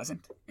said it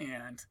wasn't.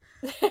 And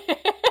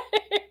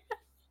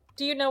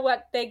do you know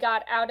what they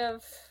got out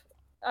of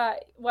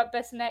what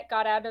Bissonnette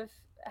got out of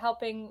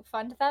helping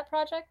fund that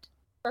project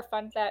or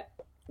fund that?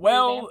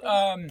 Well,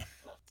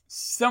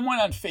 someone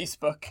on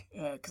Facebook,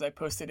 because I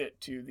posted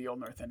it to the Old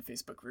North End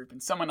Facebook group,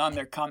 and someone on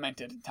there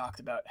commented and talked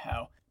about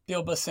how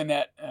Bill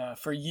Bissonnette,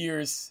 for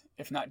years,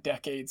 if not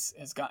decades,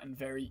 has gotten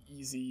very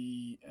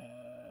easy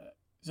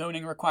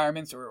zoning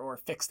requirements or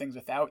fix things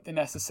without the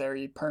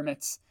necessary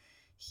permits.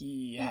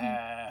 He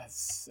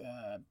has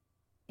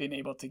been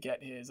able to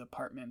get his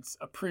apartments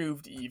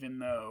approved, even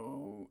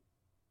though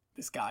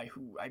this guy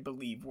who I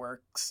believe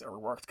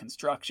worked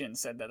construction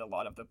said that a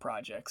lot of the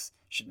projects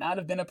should not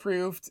have been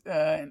approved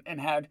and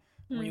had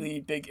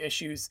really big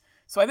issues.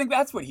 So I think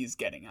that's what he's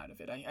getting out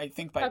of it. I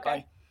think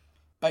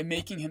by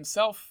making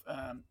himself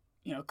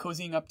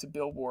cozying up to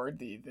Bill Ward,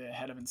 the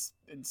head of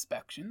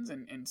inspections,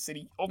 and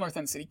Old North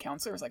End City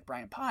Councilors like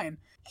Brian Pine,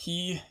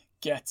 he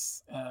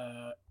gets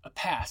a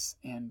pass,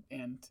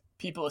 and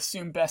people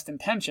assume best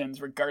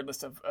intentions,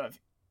 regardless of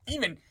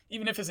even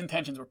if his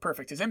intentions were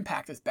perfect. His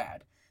impact is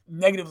bad,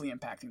 negatively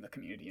impacting the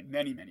community in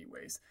many, many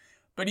ways.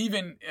 But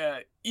even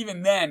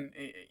then,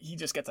 he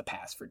just gets a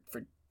pass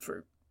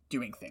for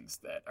doing things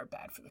that are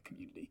bad for the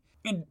community.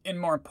 And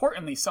more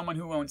importantly, someone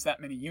who owns that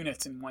many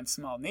units in one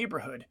small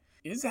neighborhood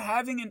is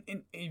having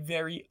a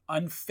very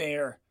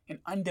unfair and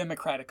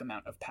undemocratic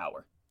amount of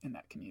power in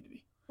that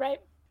community. Right.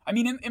 I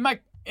mean,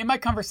 in my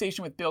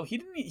conversation with Bill,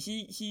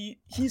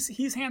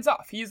 he's hands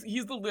off.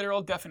 He's the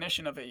literal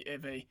definition of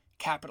a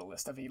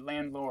capitalist, of a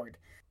landlord.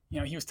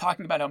 He was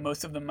talking about how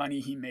most of the money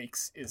he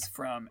makes is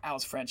from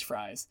Al's French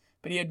fries,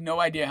 but he had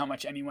no idea how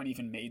much anyone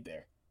even made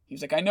there. He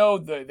was like, I know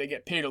they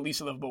get paid at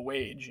least a livable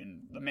wage,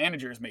 and the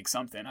managers make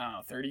something, I don't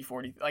know, 30,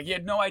 40. Like, he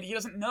had no idea. He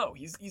doesn't know.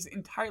 He's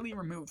entirely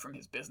removed from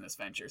his business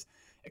ventures,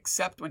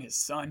 except when his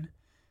son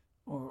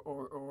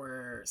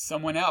or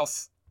someone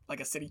else,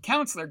 like a city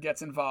councilor,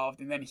 gets involved,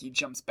 and then he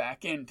jumps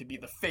back in to be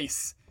the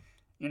face.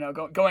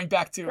 Going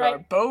back to our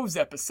Boves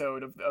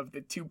episode of the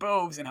two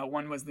Boves and how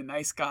one was the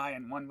nice guy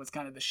and one was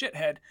kind of the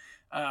shithead.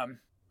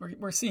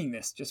 We're seeing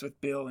this just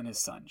with Bill and his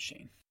son,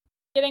 Shane.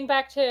 Getting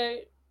back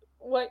to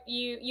what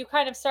you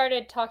kind of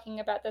started talking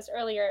about this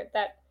earlier,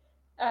 that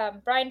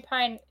Brian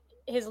Pine,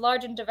 his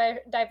large and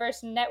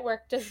diverse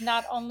network does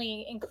not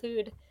only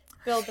include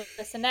Bill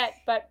Bissonnette,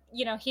 but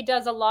he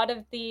does a lot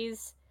of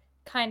these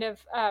kind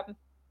of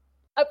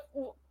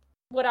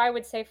what I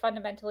would say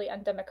fundamentally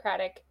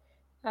undemocratic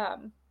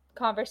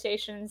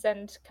conversations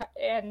and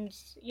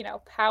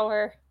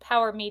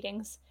power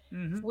meetings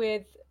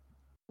with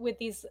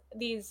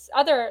these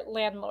other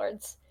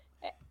landlords.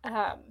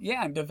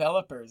 And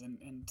developers,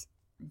 and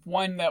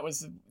one that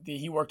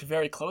he worked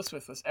very close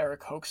with was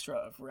Eric Hoekstra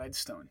of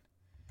Redstone.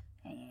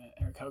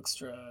 Eric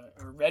Hoekstra,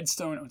 or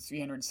Redstone, owns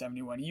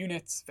 371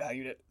 units,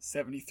 valued at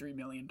 $73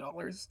 million.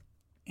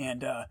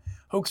 And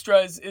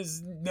Hoekstra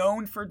is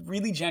known for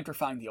really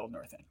gentrifying the Old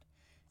North End.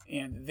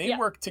 And they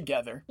work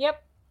together,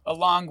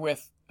 along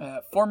with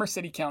former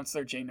city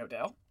councilor Jane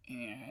Nodell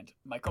and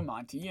Michael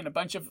Monty and a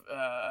bunch of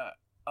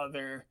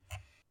other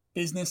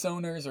business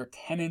owners or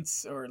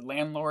tenants or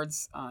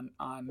landlords on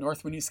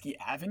North Winooski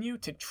Avenue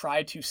to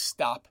try to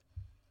stop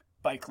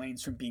bike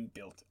lanes from being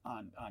built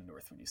on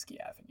North Winooski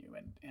Avenue.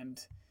 And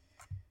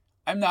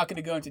I'm not going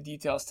to go into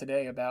details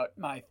today about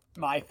my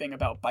thing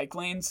about bike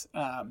lanes.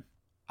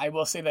 I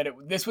will say that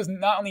this was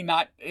not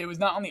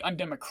only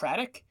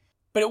undemocratic,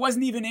 but it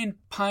wasn't even in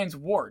Pine's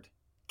ward.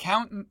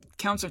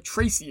 Councilor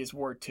Tracy is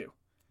ward 2.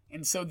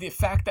 And so the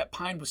fact that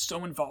Pine was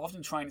so involved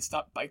in trying to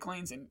stop bike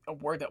lanes in a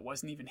ward that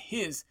wasn't even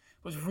his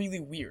was really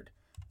weird.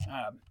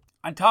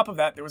 On top of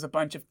that, there was a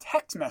bunch of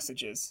text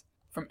messages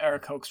from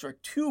Eric Hoekstra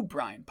to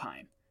Brian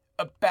Pine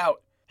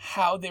about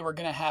how they were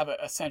going to have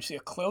essentially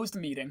a closed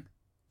meeting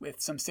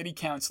with some city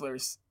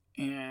councilors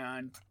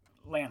and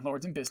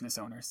landlords and business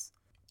owners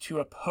to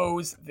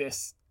oppose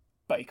this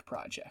bike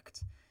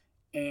project.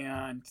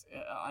 And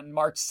on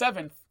March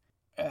 7th,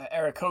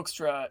 Eric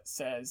Hoekstra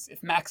says,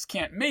 if Max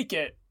can't make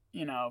it,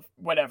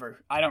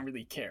 whatever, I don't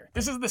really care.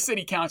 This is the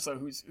city councilor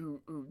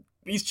who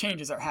these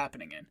changes are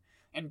happening in.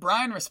 And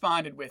Brian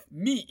responded with,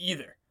 me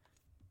either.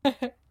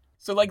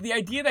 So, the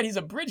idea that he's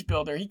a bridge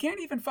builder, he can't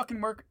even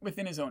fucking work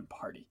within his own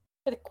party.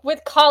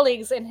 With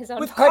colleagues in his own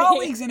party. With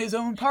colleagues in his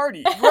own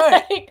party,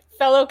 right.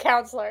 Fellow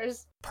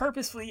councilors.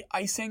 Purposefully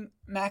icing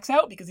Max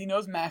out because he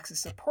knows Max is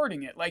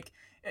supporting it.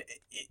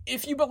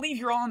 If you believe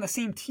you're all on the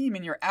same team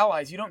and you're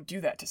allies, you don't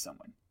do that to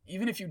someone.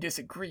 Even if you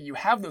disagree, you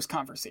have those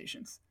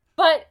conversations.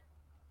 But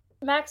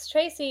Max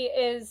Tracy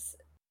is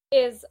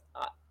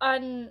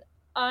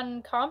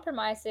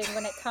uncompromising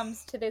when it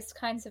comes to these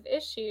kinds of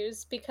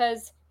issues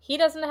because he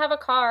doesn't have a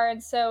car,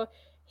 and so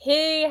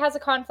he has a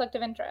conflict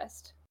of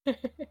interest.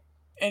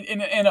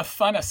 And a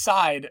fun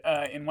aside,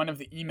 in one of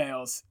the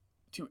emails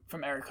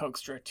from Eric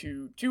Hoekstra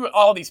to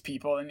all these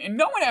people, and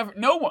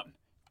no one,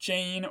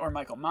 Jane or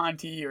Michael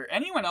Monty or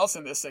anyone else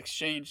in this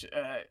exchange,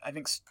 I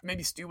think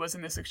maybe Stu was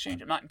in this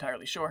exchange, I'm not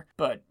entirely sure,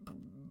 but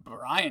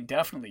Brian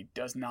definitely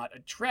does not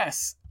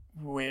address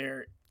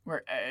where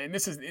and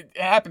it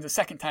happens a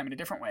second time in a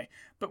different way,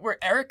 but where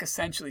Eric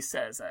essentially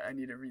says, I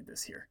need to read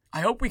this here. I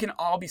hope we can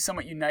all be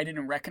somewhat united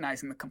in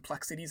recognizing the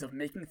complexities of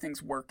making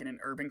things work in an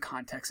urban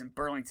context in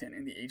Burlington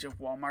in the age of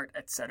Walmart,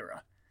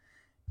 etc.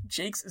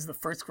 Jake's is the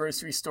first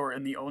grocery store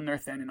in the Old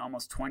North End in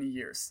almost 20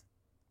 years,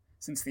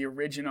 since the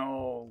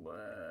original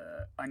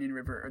the Onion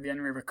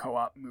River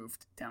Co-op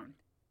moved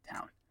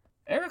downtown.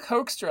 Eric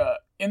Hoekstra,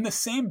 in the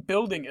same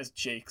building as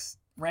Jake's,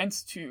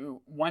 rents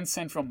to One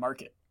Central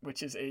Market,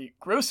 which is a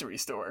grocery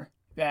store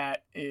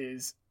that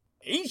is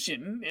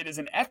Asian. It is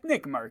an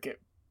ethnic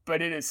market,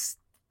 but it is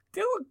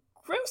still a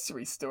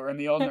grocery store in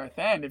the Old North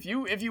End. If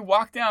you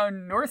walk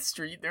down North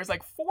Street, there's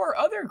 4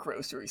 other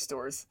grocery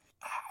stores.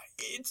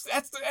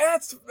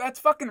 That's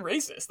fucking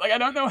racist. I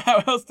don't know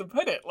how else to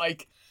put it.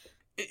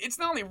 It's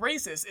not only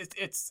racist.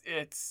 It's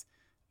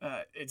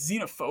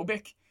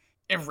xenophobic.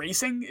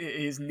 erasing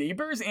his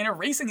neighbors and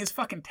erasing his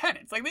fucking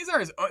tenants. Like, these are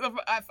his.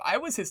 If I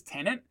was his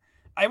tenant,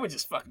 I would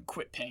just fucking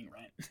quit paying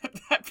rent. At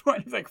that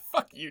point, he's like,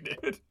 "Fuck you,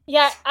 dude."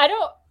 Yeah,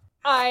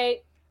 I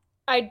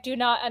do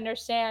not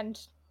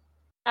understand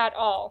at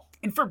all.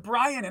 And for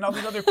Brian and all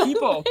these other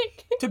people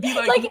to be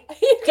like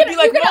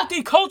like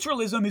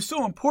multiculturalism is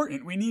so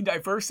important. We need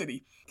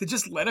diversity. To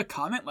just let a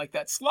comment like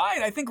that slide,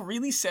 I think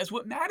really says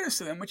what matters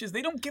to them, which is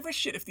they don't give a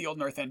shit if the Old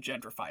North End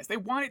gentrifies. They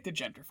want it to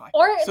gentrify,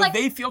 so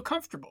they feel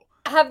comfortable.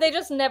 Have they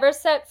just never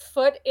set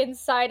foot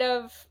inside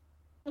of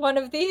one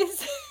of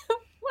these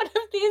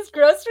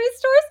grocery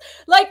stores?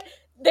 Like,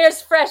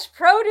 there's fresh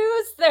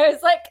produce.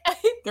 There's like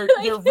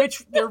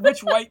they're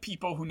rich white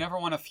people who never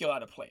want to feel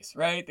out of place,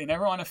 right? They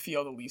never want to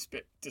feel the least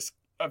bit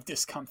of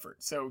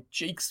discomfort. So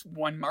Jake's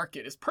One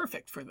Market is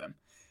perfect for them.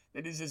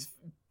 It is as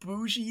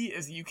bougie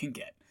as you can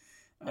get,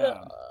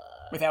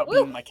 without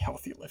being like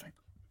healthy living.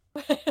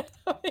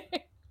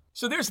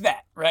 So there's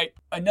that, right?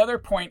 Another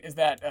point is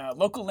that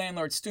local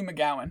landlord Stu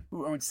McGowan,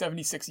 who owns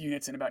 76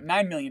 units and about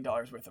 $9 million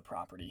worth of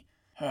property,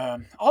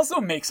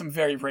 also makes some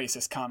very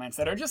racist comments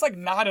that are just like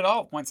not at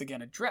all, once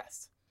again,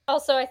 addressed.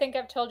 Also, I think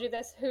I've told you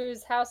this,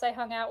 whose house I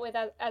hung out with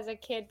as a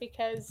kid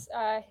because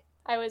I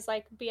was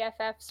like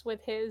BFFs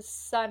with his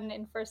son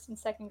in 1st and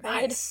 2nd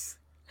grade. Nice.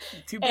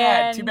 Too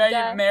bad you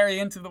didn't marry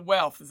into the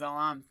wealth. Is all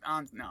I'm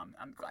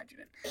glad you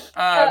didn't.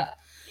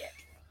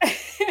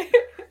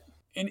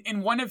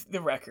 In one of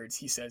the records,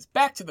 he says,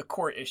 back to the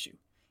core issue.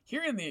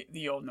 Here in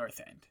the Old North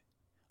End,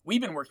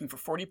 we've been working for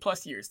 40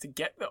 plus years to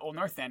get the Old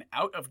North End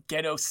out of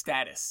ghetto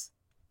status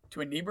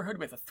to a neighborhood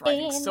with a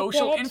thriving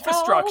social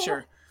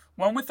infrastructure,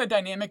 one with a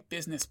dynamic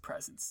business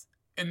presence.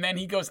 And then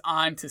he goes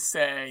on to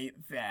say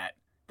that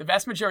the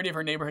vast majority of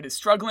our neighborhood is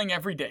struggling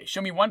every day.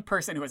 Show me one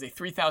person who has a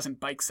 3,000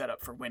 bike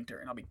setup for winter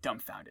and I'll be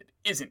dumbfounded.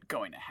 Isn't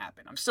going to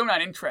happen. I'm so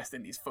not interested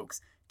in these folks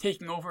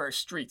taking over our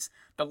streets,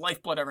 the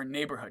lifeblood of our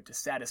neighborhood, to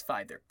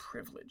satisfy their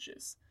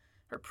privileges,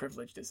 or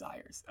privileged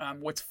desires.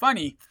 What's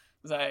funny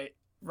is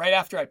right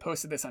after I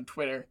posted this on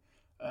Twitter,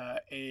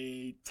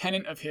 a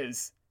tenant of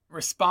his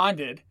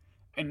responded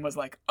and was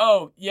like,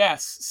 "Oh,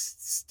 yes,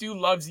 Stu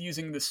loves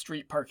using the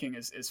street parking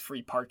as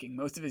free parking.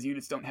 Most of his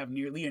units don't have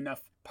nearly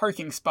enough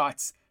parking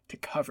spots to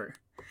cover."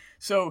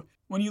 So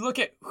when you look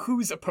at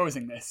who's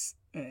opposing this,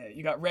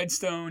 you got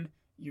Redstone,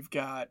 you've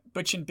got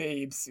Butch and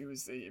Babes, who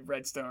is the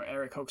Redstone,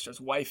 Eric Hoekstra's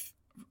wife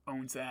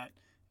owns that.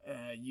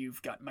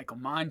 You've got Michael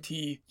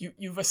Monty.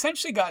 You've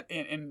essentially got,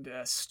 and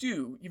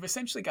Stu, you've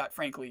essentially got,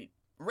 frankly,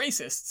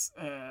 racists,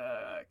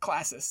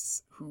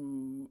 classists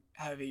who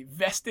have a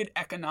vested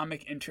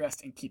economic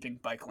interest in keeping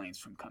bike lanes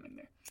from coming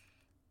there.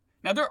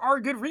 Now, there are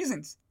good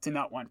reasons to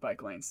not want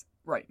bike lanes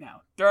right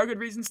now. There are good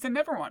reasons to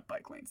never want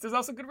bike lanes. There's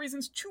also good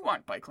reasons to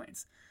want bike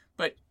lanes.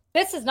 But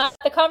this is not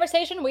the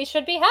conversation we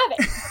should be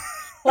having.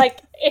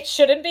 Like, it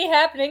shouldn't be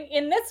happening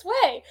in this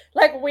way.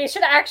 Like, we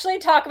should actually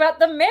talk about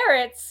the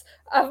merits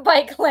of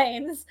bike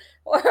lanes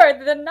or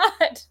the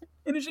not.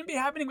 And it should be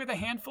happening with a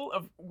handful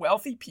of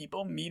wealthy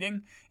people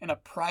meeting in a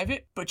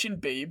private Butch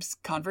and Babes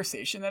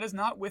conversation that is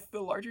not with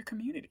the larger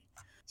community.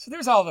 So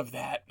there's all of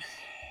that.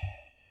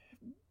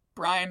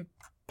 Brian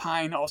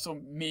Pine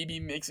also maybe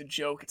makes a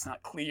joke, it's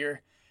not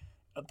clear,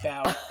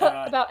 about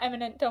about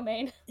eminent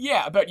domain.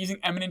 Yeah, about using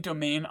eminent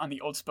domain on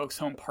the Old Spokes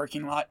Home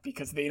parking lot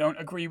because they don't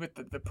agree with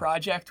the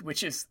project,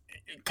 which is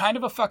kind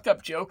of a fucked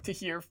up joke to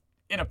hear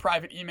in a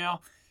private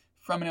email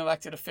from an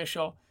elected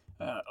official.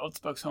 Old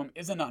Spokes Home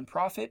is a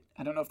nonprofit.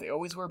 I don't know if they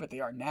always were, but they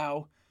are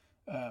now.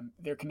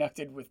 They're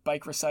connected with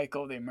Bike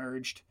Recycle. They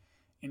merged,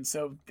 and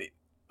so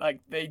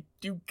they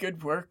do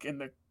good work in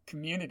the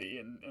community,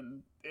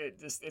 and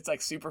it's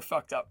like super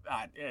fucked up.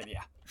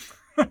 Yeah.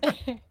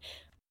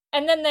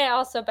 And then they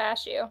also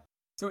bash you.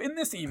 So in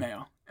this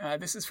email,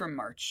 this is from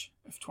March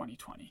of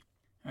 2020.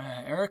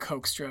 Eric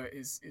Hoekstra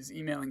is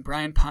emailing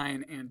Brian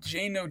Pine and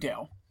Jay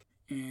Nodell,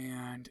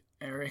 and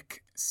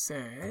Eric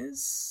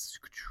says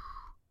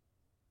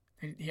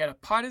he had a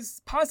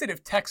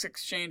positive text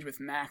exchange with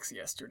Max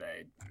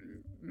yesterday.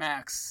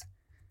 Max,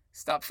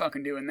 stop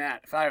fucking doing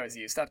that. If I was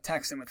you, stop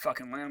texting with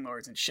fucking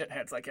landlords and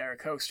shitheads like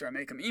Eric Hoekstra.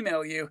 Make them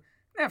email you.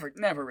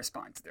 Never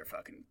respond to their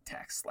fucking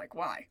texts. Like,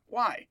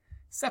 why?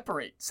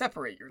 Separate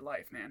your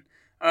life, man.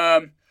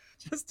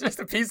 Just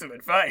a piece of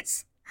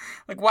advice.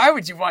 Like, why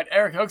would you want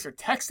Eric Hoekstra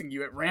texting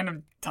you at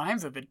random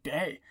times of the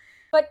day?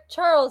 But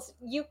Charles,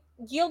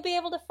 you'll be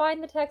able to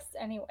find the texts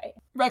anyway.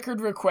 Record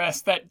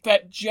requests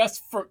that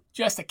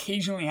just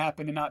occasionally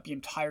happen to not be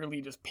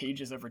entirely just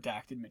pages of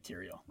redacted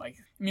material. Like,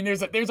 I mean,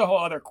 there's a whole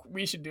other.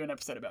 We should do an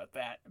episode about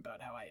that.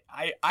 About how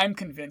I'm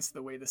convinced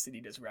the way the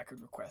city does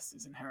record requests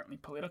is inherently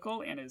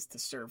political and is to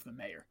serve the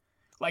mayor.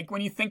 Like,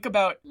 when you think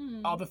about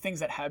all the things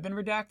that have been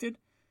redacted,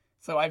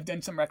 so I've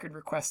done some record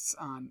requests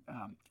on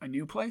A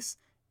New Place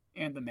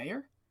and the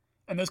mayor,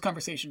 and those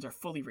conversations are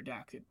fully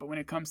redacted. But when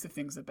it comes to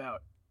things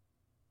about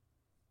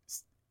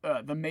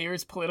the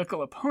mayor's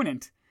political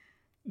opponent,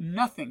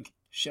 nothing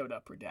showed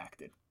up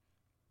redacted.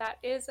 That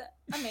is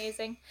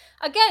amazing.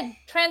 Again,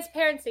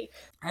 transparency.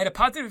 I had a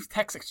positive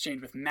text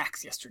exchange with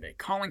Max yesterday,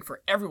 calling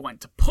for everyone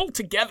to pull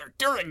together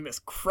during this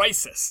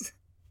crisis.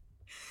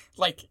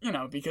 Like,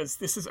 because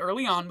this is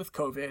early on with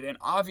COVID, and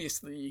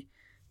obviously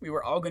we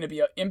were all going to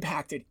be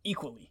impacted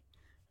equally.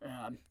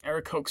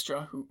 Eric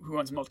Hoekstra, who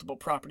owns multiple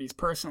properties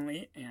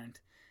personally and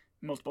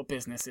multiple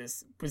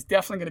businesses, was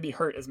definitely going to be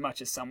hurt as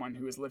much as someone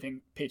who is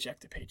living paycheck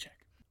to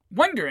paycheck.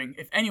 Wondering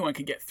if anyone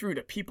could get through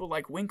to people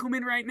like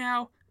Winkleman right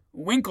now,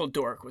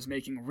 Winkeldork was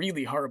making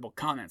really horrible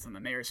comments on the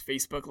mayor's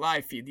Facebook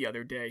Live feed the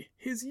other day.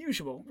 His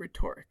usual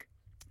rhetoric.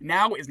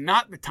 Now is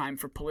not the time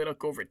for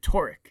political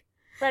rhetoric.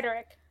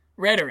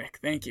 Rhetoric,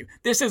 thank you.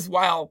 This is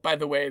while, by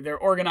the way, they're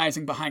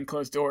organizing behind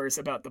closed doors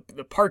about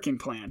the parking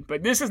plan.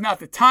 But this is not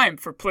the time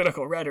for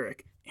political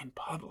rhetoric in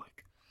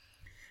public.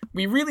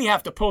 We really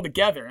have to pull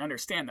together and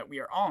understand that we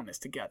are all in this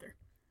together.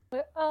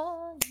 We're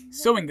all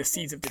Sowing the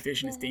seeds of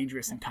division is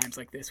dangerous in times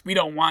like this. We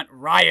don't want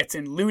riots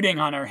and looting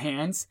on our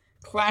hands.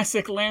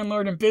 Classic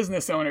landlord and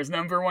business owners'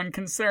 number one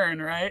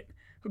concern, right?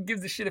 Who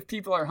gives a shit if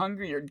people are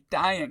hungry or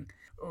dying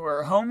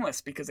or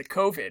homeless because of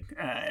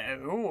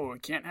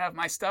COVID? Can't have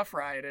my stuff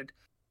rioted.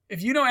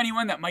 If you know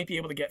anyone that might be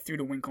able to get through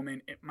to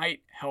Winkleman, it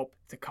might help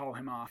to call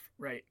him off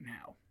right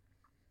now.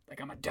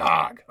 Like I'm a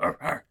dog.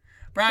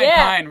 Brian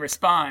Pine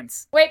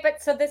responds. Wait,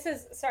 but so this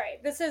is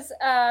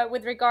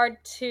with regard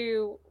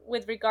to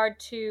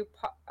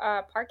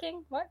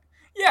parking. What?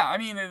 Yeah, I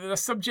mean the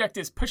subject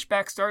is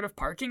pushback start of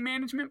parking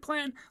management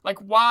plan. Like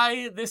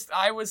why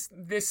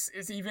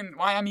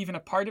I'm even a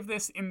part of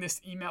this in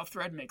this email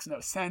thread makes no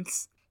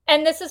sense.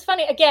 And this is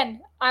funny again.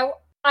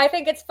 I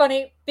think it's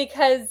funny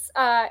because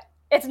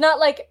it's not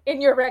like in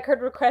your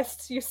record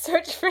requests you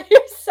search for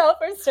yourself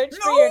or search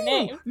for your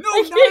name. No,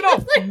 like, not at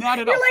all. Like, not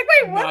at all. You're like,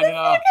 wait, what the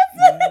fuck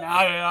is this?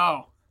 Not at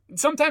all.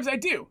 Sometimes I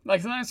do.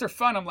 Like, sometimes they're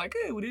fun. I'm like,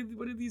 hey, what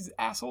are these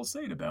assholes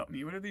saying about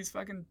me? What are these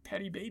fucking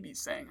petty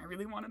babies saying? I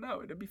really want to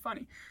know. It'd be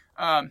funny.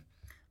 But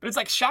it's,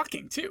 like,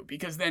 shocking, too,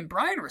 because then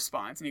Brian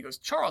responds, and he goes,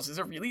 Charles is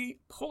a really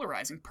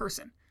polarizing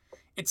person.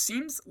 It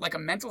seems like a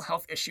mental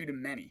health issue to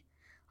many.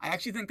 I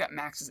actually think that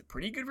Max has a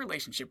pretty good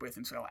relationship with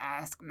him, so I'll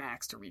ask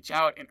Max to reach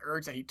out and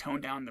urge that he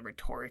tone down the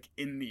rhetoric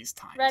in these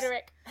times.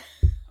 Rhetoric.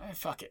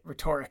 Fuck it,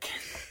 rhetoric.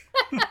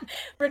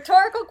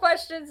 Rhetorical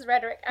questions,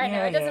 rhetoric. I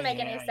know, it doesn't make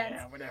any sense.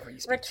 Yeah, whatever. You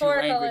speak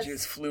Rhetorical two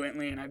languages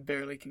fluently, and I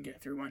barely can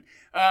get through one.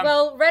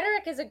 Well,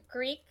 rhetoric is a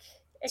Greek.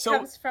 It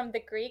comes from the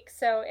Greek,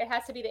 so it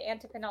has to be the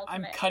antipenultimate.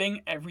 I'm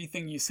cutting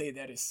everything you say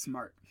that is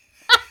smart.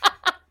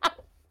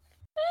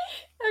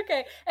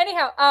 Okay.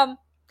 Anyhow,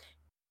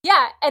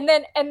 yeah, and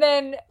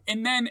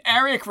then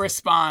Eric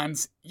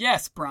responds,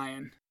 yes,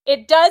 Brian.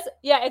 It does,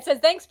 yeah, it says,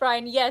 thanks,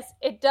 Brian. Yes,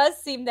 it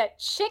does seem that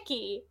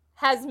Chicky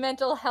has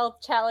mental health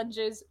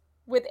challenges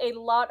with a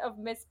lot of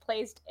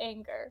misplaced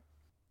anger.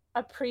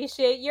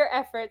 Appreciate your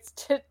efforts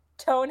to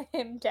tone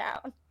him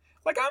down.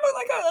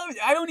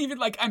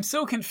 I'm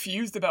so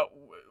confused about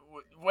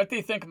what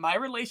they think my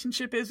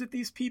relationship is with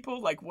these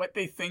people. Like what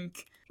they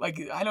think, like,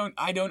 I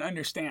don't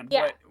understand.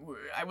 Yeah.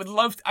 I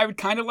would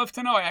kind of love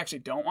to know. I actually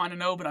don't want to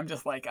know, but I'm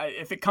just like,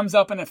 if it comes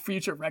up in a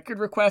future record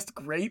request,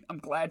 great. I'm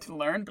glad to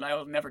learn, but I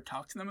will never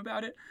talk to them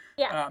about it.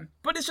 Yeah.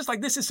 But it's just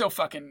like, this is so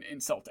fucking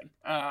insulting.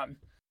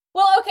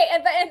 Well, okay,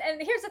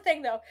 and here's the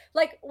thing, though.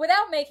 Like,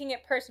 without making it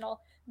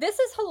personal, this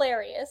is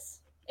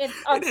hilarious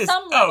on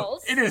some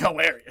levels. It is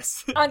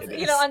hilarious.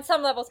 On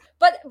some levels.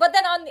 But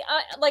then on the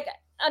like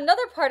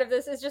another part of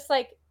this is just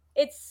like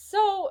it's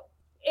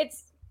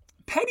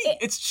petty.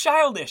 It's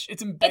childish.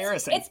 It's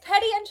embarrassing. It's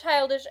petty and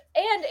childish,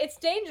 and it's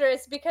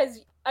dangerous because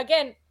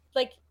again,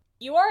 like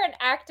you are an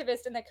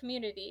activist in the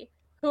community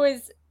who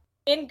is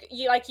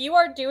you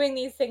are doing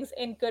these things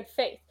in good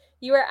faith.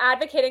 You are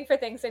advocating for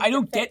things in good faith. I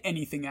don't get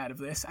anything out of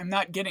this. I'm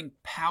not getting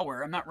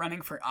power. I'm not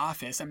running for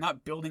office. I'm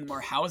not building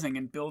more housing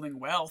and building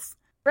wealth.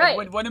 Right.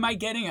 What am I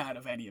getting out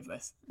of any of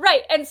this?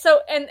 Right. And so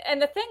and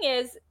the thing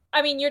is,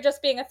 I mean, you're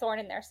just being a thorn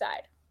in their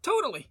side.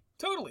 Totally.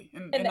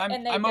 And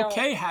I'm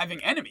okay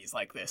having enemies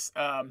like this.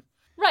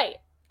 Right.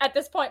 At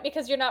this point,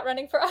 because you're not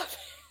running for office.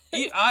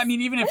 I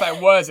mean, even if I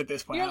was at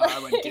this point, I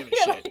wouldn't give a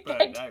shit.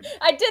 But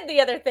I did the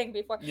other thing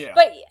before. Yeah.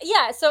 But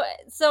yeah,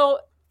 so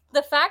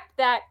the fact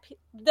that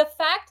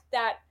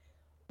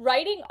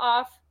writing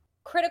off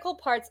critical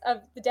parts of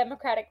the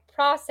democratic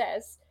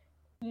process,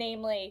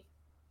 namely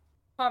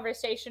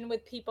conversation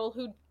with people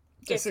who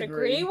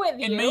disagree with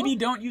you, and maybe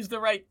don't use the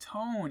right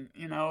tone.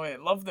 I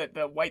love that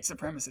the white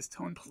supremacist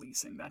tone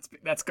policing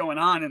that's going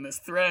on in this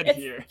thread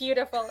here. It's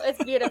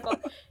beautiful.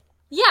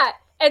 Yeah,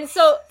 and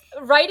so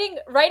writing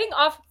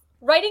off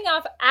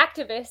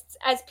activists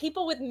as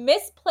people with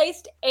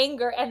misplaced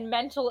anger and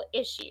mental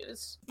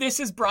issues. This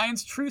is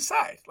Brian's true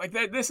side. Like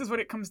that. This is what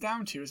it comes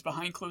down to: is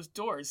behind closed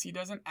doors, he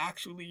doesn't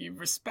actually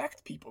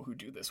respect people who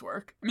do this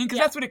work. I mean, because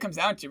that's what it comes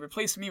down to.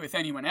 Replace me with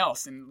anyone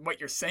else, and what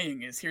you're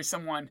saying is, here's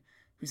someone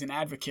who's an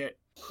advocate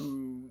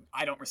who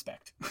I don't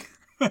respect.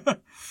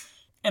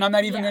 And I'm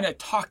not even going to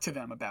talk to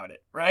them about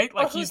it, right?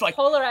 Like he's like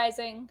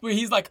polarizing.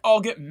 He's like,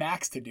 I'll get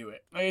Max to do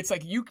it. Like, it's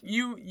like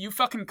you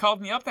fucking called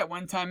me up that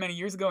one time many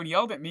years ago and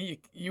yelled at me.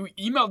 You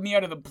emailed me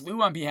out of the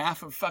blue on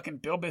behalf of fucking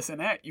Bill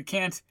Bissonnette. You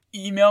can't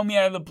email me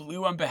out of the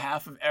blue on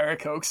behalf of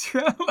Eric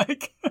Hoekstra.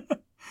 Like,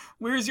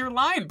 where's your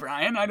line,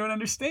 Brian? I don't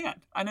understand.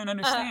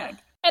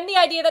 And And the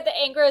idea that the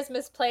anger is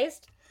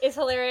misplaced is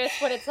hilarious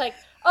when it's like,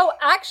 oh,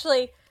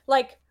 actually,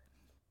 like,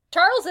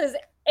 Charles is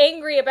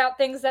angry about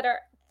things that are,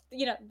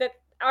 that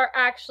are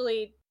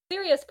actually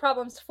serious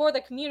problems for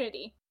the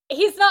community.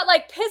 He's not,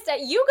 like, pissed at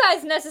you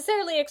guys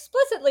necessarily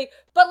explicitly,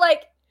 but,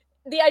 like,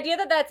 the idea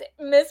that that's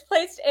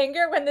misplaced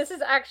anger when this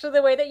is actually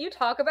the way that you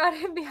talk about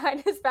him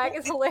behind his back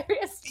is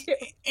hilarious, too.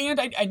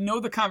 And I know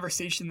the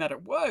conversation that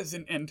it was,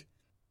 and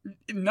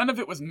none of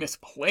it was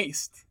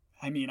misplaced.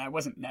 I mean, I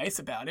wasn't nice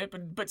about it,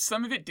 but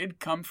some of it did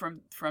come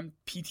from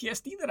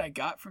PTSD that I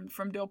got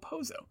from Del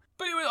Pozo.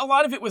 But a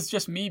lot of it was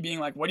just me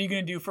being like, what are you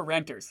going to do for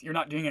renters? You're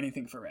not doing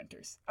anything for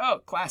renters. Oh,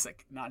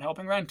 classic. Not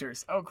helping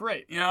renters. Oh,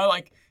 great.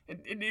 Like,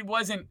 it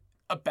wasn't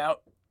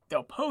about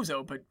Del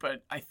Pozo,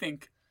 but I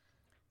think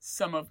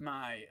some of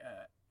my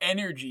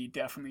energy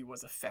definitely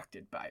was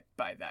affected by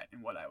that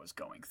and what I was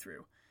going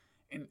through.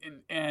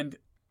 And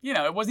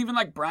it wasn't even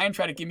like Brian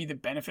tried to give me the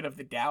benefit of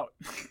the doubt.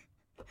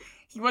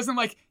 He wasn't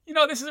like,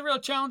 this is a real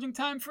challenging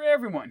time for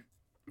everyone.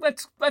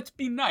 Let's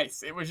be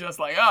nice. It was just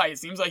like, it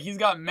seems like he's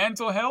got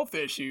mental health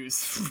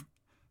issues.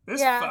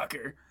 This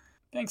fucker.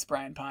 Thanks,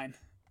 Brian Pine.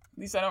 At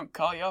least I don't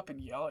call you up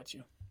and yell at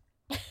you.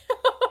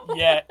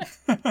 Yet.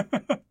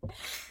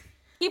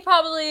 He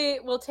probably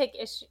will take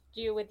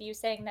issue with you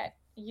saying that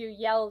you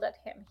yelled at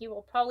him. He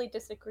will probably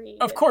disagree.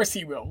 Of course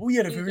he will. We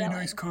had a very yelling.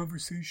 nice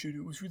conversation.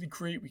 It was really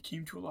great. We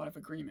came to a lot of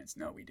agreements.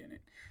 No, we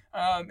didn't.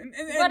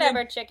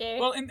 Whatever, Chicky.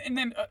 Well, and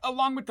then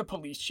along with the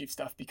police chief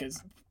stuff,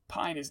 because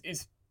Pine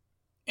is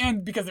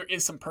and because there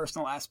is some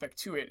personal aspect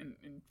to it, and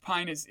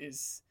Pine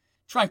is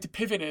trying to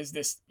pivot as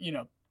this,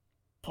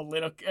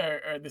 political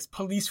or this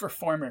police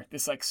reformer,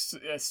 this like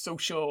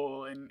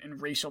social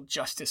and racial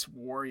justice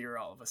warrior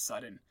all of a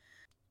sudden.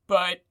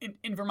 But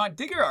in Vermont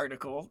Digger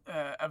article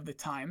of the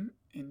time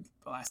in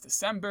last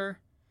December,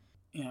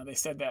 they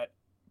said that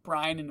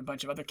Brian and a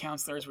bunch of other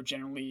counselors were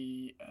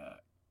generally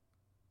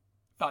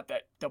thought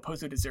that Del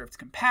Pozo deserved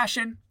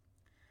compassion.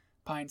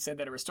 Pine said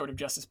that a restorative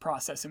justice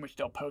process in which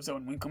Del Pozo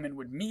and Winkleman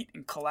would meet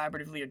and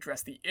collaboratively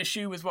address the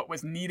issue is what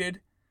was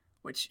needed,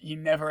 which he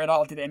never at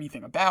all did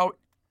anything about.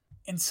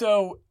 And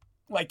so,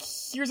 like,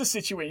 here's a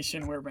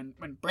situation where when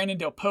Brandon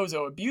Del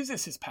Pozo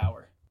abuses his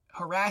power,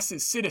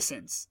 harasses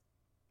citizens,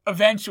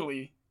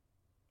 eventually,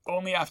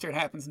 only after it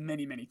happens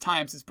many, many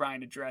times, does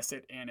Brian address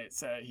it, and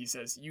he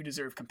says, you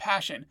deserve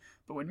compassion.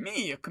 But when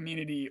me, a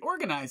community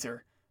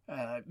organizer,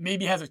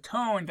 maybe has a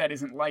tone that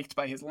isn't liked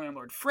by his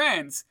landlord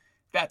friends,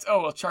 that's,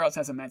 Charles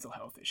has a mental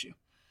health issue.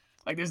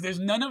 Like, there's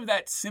none of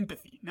that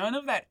sympathy, none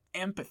of that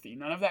empathy,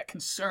 none of that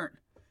concern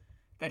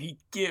that he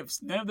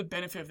gives, none of the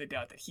benefit of the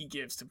doubt that he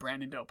gives to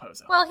Brandon Del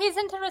Pozo. Well, he's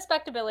into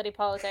respectability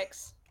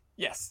politics.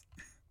 Yes.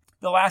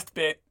 The last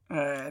bit,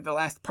 the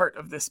last part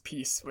of this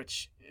piece,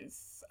 which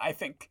is, I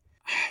think,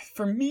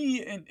 for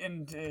me,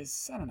 and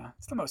is, I don't know,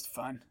 it's the most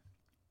fun.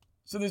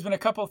 So there's been a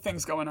couple of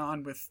things going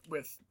on with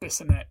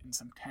Bissonnette and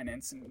some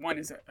tenants, and one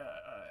is a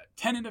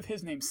tenant of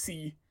his named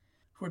C,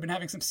 who had been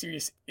having some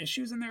serious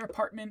issues in their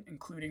apartment,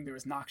 including there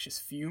was noxious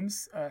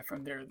fumes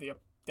from the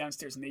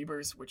downstairs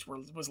neighbors, which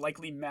was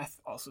likely meth,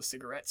 also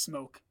cigarette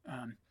smoke.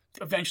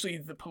 Eventually,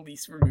 the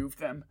police removed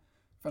them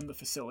from the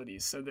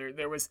facilities. So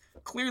there was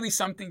clearly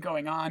something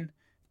going on.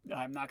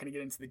 I'm not going to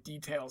get into the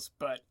details,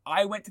 but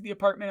I went to the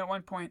apartment at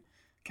one point.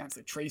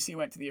 Councilor Tracy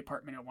went to the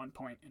apartment at one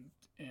point,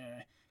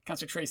 and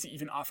Councilor Tracy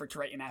even offered to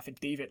write an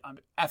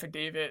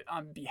affidavit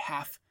on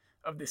behalf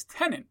of this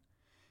tenant.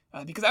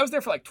 Because I was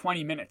there for like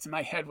 20 minutes and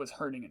my head was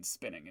hurting and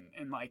spinning.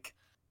 And like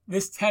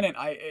this tenant,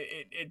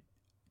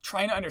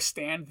 trying to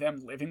understand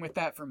them living with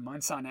that for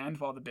months on end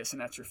while the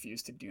Bissonnettes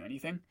refused to do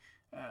anything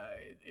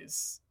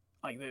is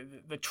like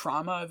the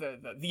trauma,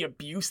 the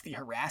abuse, the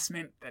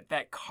harassment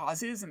that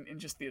causes and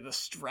just the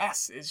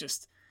stress is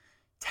just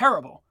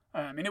terrible.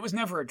 And it was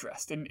never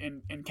addressed.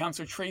 And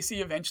Councilor Tracy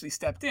eventually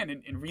stepped in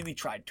and really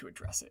tried to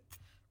address it.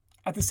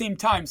 At the same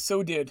time,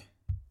 so did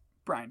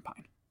Brian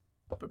Pine.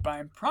 But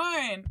Brian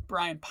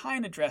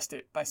Pine addressed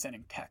it by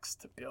sending texts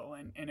to Bill.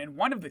 And in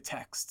one of the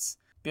texts,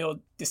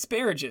 Bill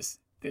disparages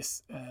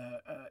this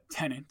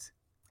tenant,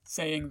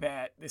 saying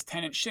that this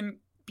tenant shouldn't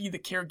be the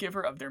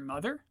caregiver of their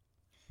mother,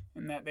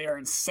 and that they are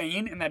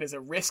insane, and that is a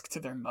risk to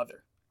their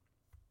mother.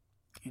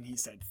 And he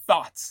said,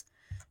 thoughts.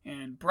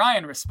 And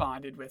Brian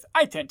responded with,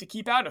 I tend to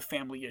keep out of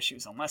family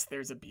issues unless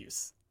there's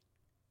abuse.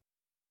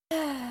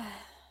 Then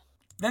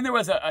there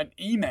was an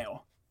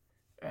email,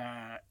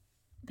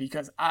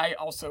 because I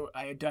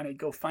had done a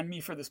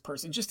GoFundMe for this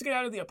person just to get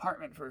out of the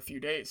apartment for a few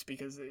days,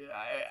 because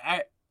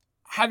I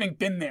having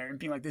been there and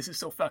being like, this is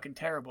so fucking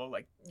terrible,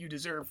 like, you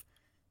deserve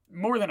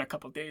more than a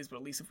couple days, but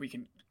at least if we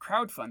can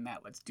crowdfund that,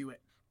 let's do it.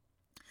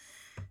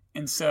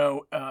 And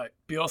so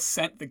Bill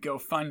sent the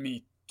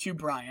GoFundMe to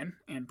Brian,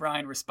 and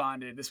Brian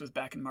responded, this was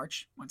back in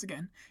March, once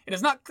again, it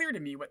is not clear to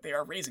me what they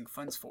are raising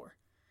funds for.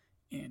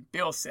 And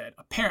Bill said,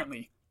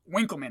 apparently,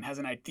 Winkleman has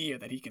an idea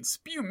that he can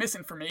spew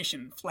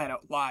misinformation and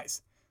flat-out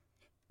lies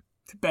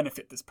to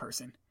benefit this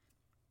person.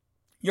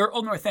 Your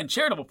Old North End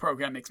charitable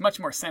program makes much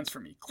more sense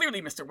for me.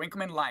 Clearly, Mr.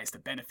 Winkleman lies to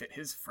benefit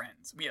his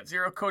friends. We have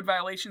 0 code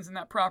violations in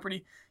that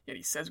property, yet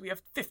he says we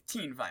have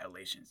 15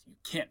 violations. You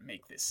can't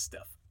make this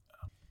stuff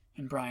up.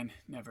 And Brian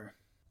never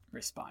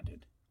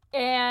responded.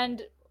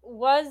 And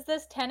was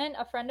this tenant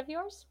a friend of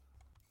yours?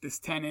 This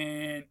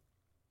tenant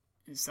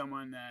is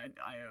someone that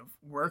I have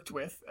worked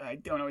with. I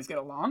don't always get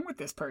along with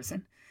this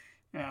person.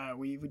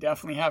 We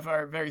definitely have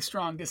our very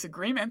strong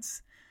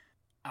disagreements.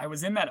 I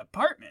was in that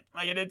apartment.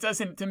 Like, it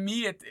doesn't, to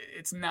me,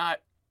 it's not,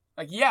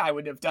 like, yeah, I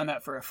would have done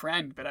that for a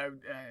friend, but I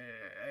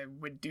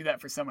would do that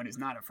for someone who's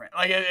not a friend.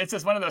 Like, it's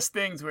just one of those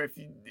things where if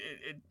you,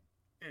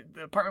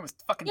 the apartment was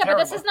fucking terrible.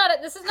 Yeah,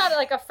 but this is not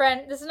like a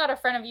friend, this is not a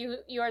friend of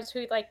yours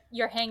who, like,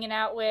 you're hanging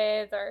out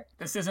with, or...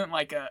 This isn't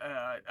like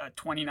a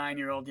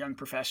 29-year-old young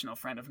professional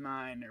friend of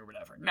mine or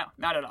whatever. No,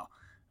 not at all.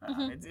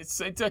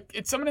 It's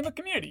someone in the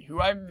community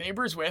who I'm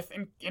neighbors with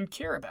and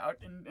care about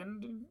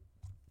and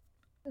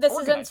this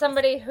isn't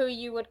somebody who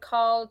you would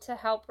call to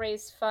help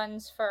raise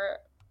funds for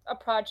a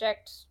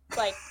project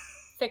like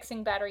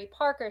fixing Battery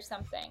Park or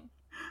something,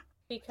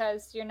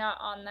 because you're not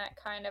on that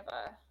kind of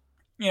a...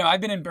 You know, I've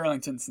been in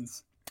Burlington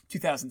since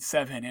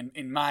 2007, and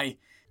in my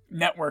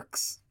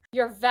networks...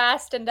 Your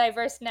vast and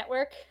diverse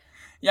network?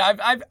 Yeah,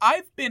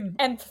 I've been...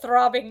 And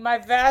throbbing, my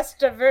vast,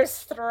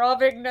 diverse,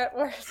 throbbing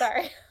network.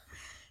 Sorry.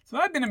 So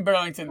I've been in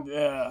Burlington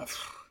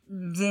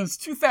since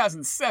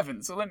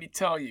 2007, so let me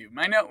tell you,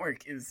 my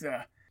network is...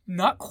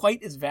 not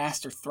quite as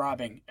vast or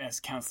throbbing as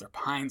Counselor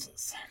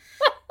Pines's.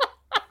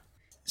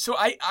 So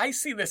I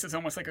see this as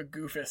almost like a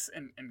Goofus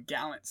and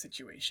Gallant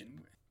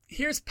situation.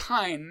 Here's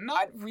Pine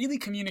not really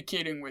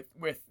communicating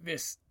with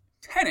this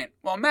tenant.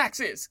 Well, Max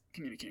is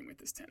communicating with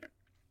this tenant.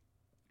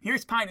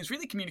 Here's Pine is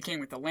really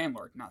communicating with the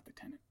landlord, not the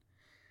tenant.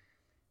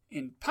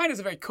 And Pine has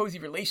a very cozy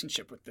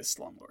relationship with this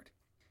slumlord.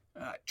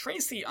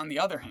 Tracy, on the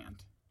other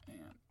hand,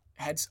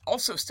 had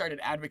also started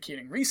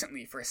advocating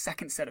recently for a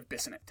second set of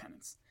Bissonnet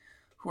tenants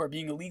who are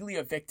being illegally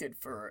evicted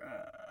for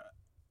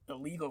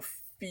illegal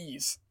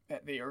fees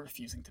that they are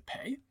refusing to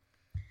pay.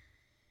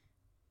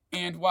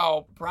 And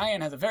while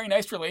Brian has a very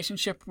nice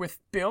relationship with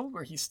Bill,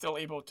 where he's still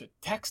able to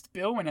text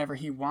Bill whenever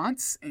he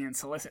wants and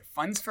solicit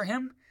funds for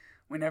him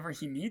whenever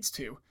he needs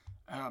to,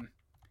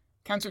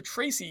 Counselor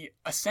Tracy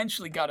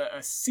essentially got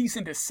a cease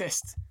and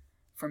desist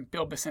from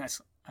Bill Bissonnet's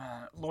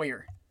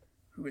lawyer,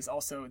 who is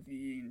also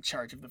in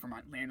charge of the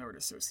Vermont Landlord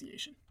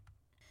Association,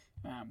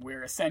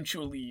 where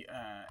essentially...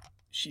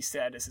 she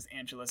said, this is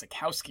Angela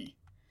Zakowski,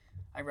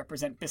 I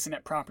represent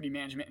Bissonnet Property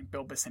Management and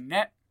Bill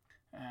Bissonnet.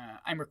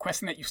 I'm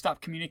requesting that you stop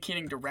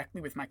communicating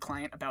directly with my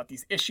client about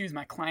these issues.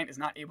 My client is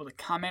not able to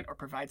comment or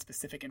provide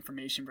specific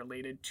information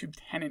related to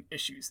tenant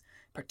issues,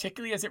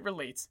 particularly as it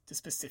relates to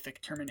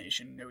specific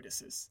termination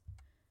notices.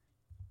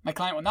 My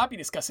client will not be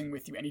discussing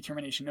with you any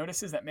termination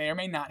notices that may or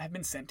may not have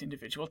been sent to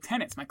individual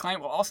tenants. My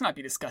client will also not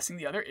be discussing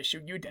the other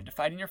issue you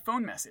identified in your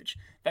phone message.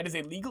 That is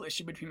a legal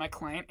issue between my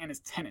client and his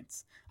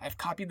tenants. I have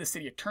copied the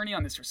city attorney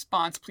on this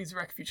response. Please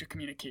direct future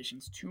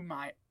communications to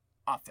my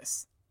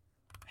office.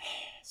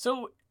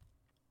 So,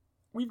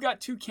 we've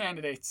got 2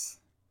 candidates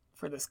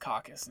for this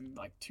caucus in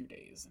like 2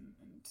 days.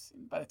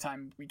 And by the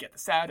time we get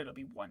this out, it'll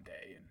be 1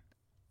 day.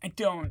 And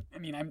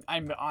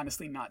I'm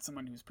honestly not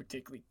someone who's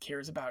particularly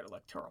cares about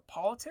electoral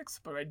politics,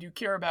 but what I do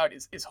care about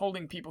is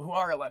holding people who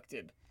are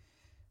elected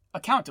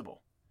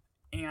accountable.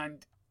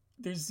 And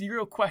there's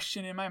zero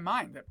question in my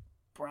mind that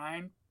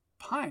Brian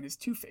Pine is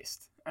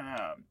two-faced.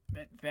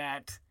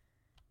 That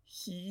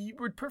he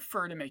would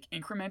prefer to make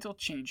incremental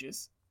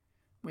changes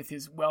with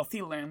his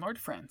wealthy landlord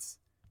friends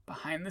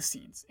behind the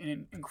scenes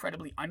in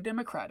incredibly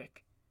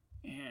undemocratic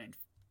and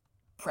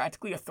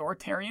practically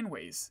authoritarian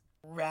ways,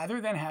 rather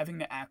than having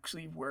to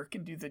actually work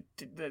and do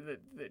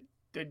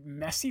the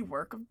messy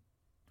work of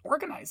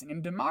organizing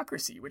and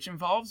democracy, which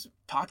involves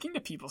talking to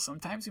people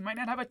sometimes who might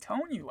not have a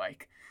tone you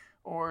like,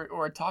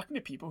 or talking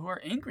to people who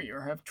are angry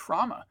or have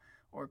trauma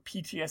or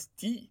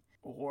PTSD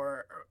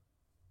or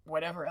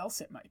whatever else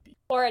it might be.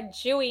 Or a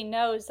Jewy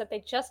nose that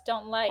they just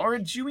don't like. Or a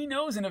Jewy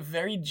nose and a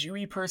very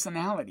Jewy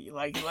personality.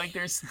 Like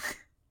there's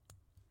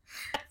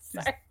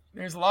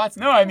there's lots.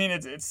 No, I mean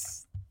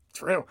it's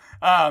true.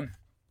 And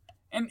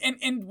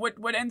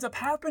what ends up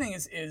happening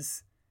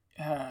is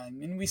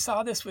and we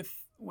saw this with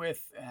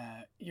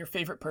your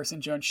favorite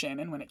person, Joan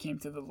Shannon, when it came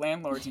to the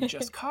landlords in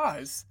Just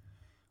Cause,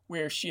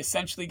 where she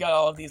essentially got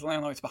all of these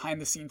landlords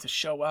behind the scenes to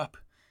show up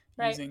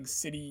using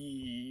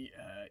city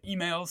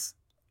emails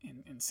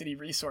and city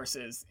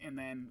resources, and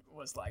then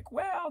was like,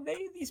 well,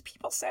 these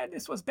people said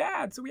this was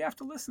bad, so we have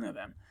to listen to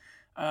them.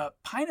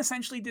 Pine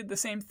essentially did the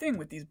same thing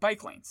with these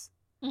bike lanes,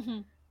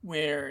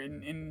 where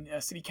in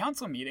a city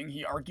council meeting,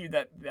 he argued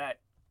that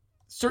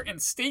certain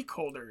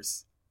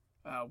stakeholders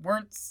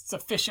weren't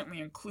sufficiently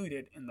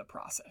included in the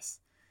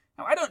process.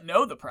 Now, I don't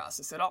know the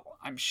process at all.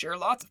 I'm sure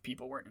lots of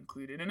people weren't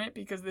included in it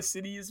because the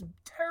city is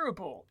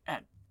terrible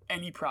at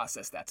any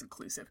process that's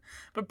inclusive.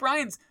 But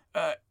Brian's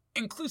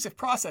inclusive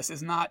process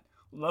is not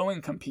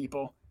low-income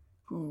people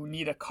who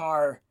need a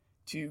car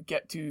to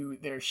get to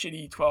their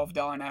shitty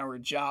 $12 an hour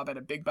job at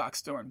a big box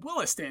store in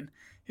Williston.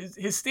 His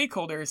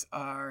stakeholders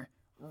are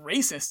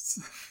racists,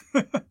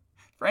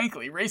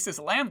 frankly,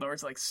 racist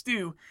landlords like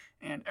Stu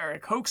and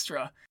Eric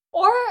Hoekstra.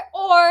 Or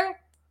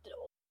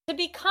to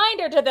be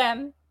kinder to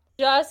them,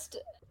 just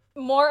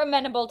more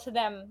amenable to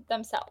them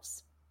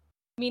themselves.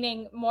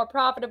 Meaning more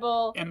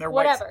profitable, and their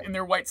whatever. And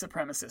their white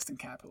supremacist and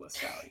capitalist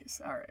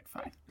values. All right,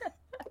 fine.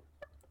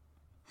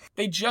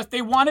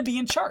 They want to be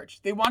in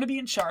charge. They want to be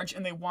in charge,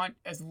 and they want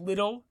as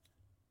little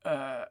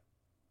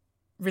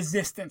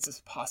resistance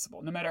as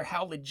possible, no matter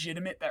how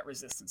legitimate that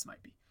resistance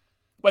might be.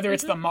 Whether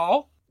it's the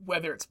mall,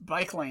 whether it's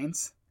bike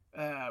lanes,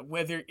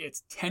 whether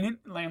it's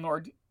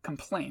tenant-landlord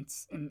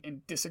complaints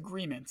and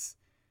disagreements,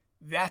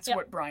 that's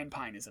what Brian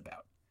Pine is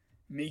about.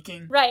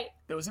 Making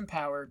those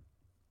empowered,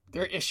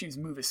 their issues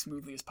move as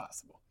smoothly as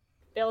possible.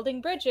 Building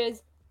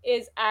bridges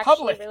is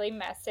actually really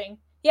messing.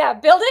 Yeah,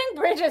 building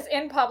bridges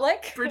in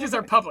public. Bridges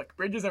are public.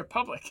 Bridges are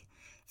public.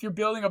 If you're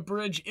building a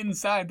bridge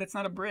inside, that's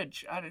not a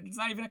bridge. It's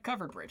not even a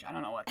covered bridge. I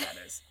don't know what that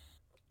is.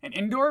 An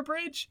indoor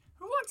bridge?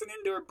 Who wants an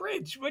indoor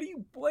bridge?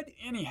 What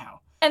anyhow?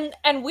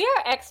 And we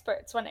are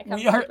experts when it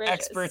comes to bridges. We are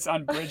experts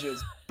on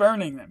bridges,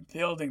 burning them,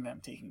 building them,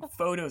 taking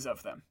photos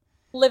of them.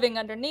 Living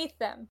underneath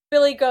them.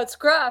 Billy Goat's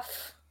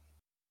gruff.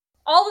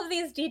 All of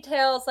these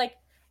details, like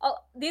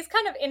these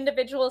kind of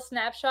individual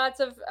snapshots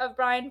of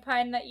Brian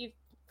Pine that you've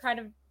kind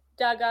of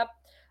dug up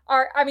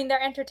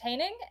they're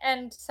entertaining,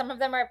 and some of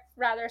them are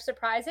rather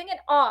surprising and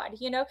odd,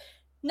 None of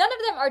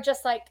them are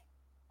just like,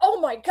 oh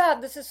my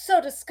god, this is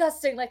so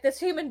disgusting, like this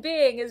human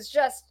being is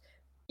just,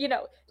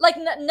 like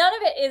none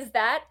of it is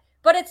that,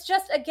 but it's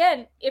just,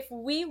 again, if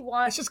we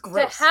want it's just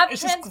gross. To have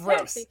it's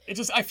transparency.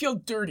 Just gross. I feel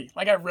dirty.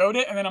 Like I wrote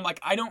it and then I'm like,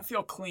 I don't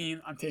feel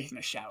clean, I'm taking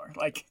a shower.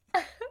 Like,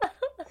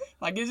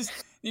 like you're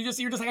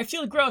just like, I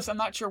feel gross, I'm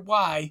not sure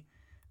why.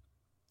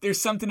 There's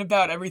something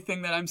about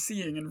everything that I'm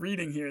seeing and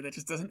reading here that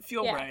just doesn't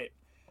feel right.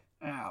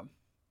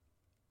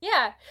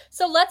 Yeah.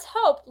 So let's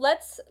hope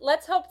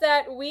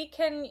that we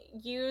can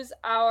use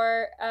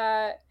our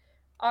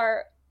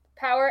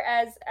power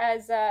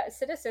as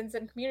citizens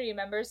and community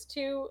members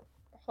to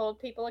hold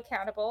people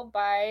accountable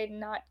by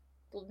not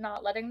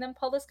letting them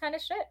pull this kind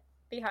of shit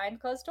behind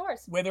closed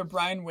doors. Whether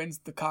Brian wins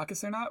the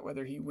caucus or not,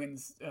 whether he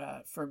wins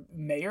for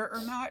mayor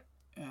or not,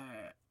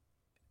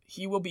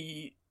 he will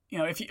be,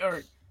 if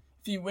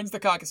he wins the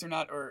caucus or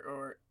not,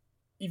 or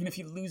even if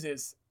he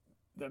loses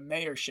the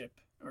mayorship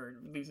or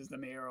loses the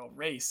mayoral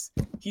race,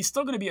 he's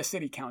still going to be a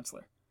city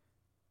councilor.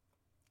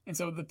 And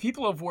so the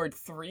people of Ward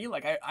 3,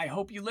 like, I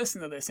hope you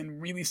listen to this and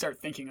really start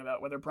thinking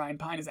about whether Brian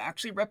Pine is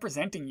actually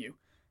representing you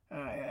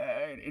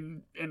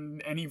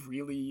in any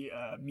really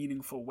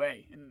meaningful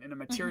way, in a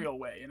material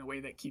way, in a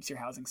way that keeps your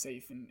housing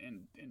safe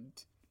and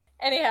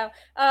Anyhow,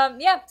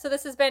 so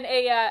this has been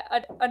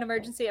an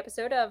emergency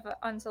episode of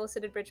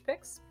Unsolicited Bridge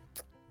Picks.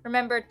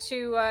 Remember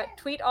to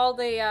tweet all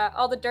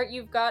the dirt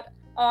you've got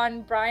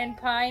on Brian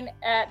Pine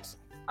at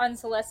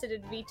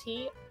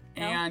unsolicitedvt.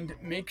 And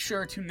make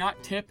sure to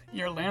not tip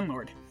your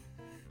landlord.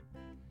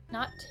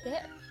 Not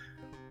tip?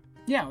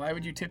 Yeah, why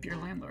would you tip your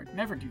landlord?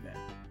 Never do that.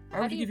 Why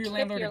would you give your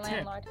landlord a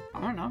tip?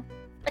 I don't know.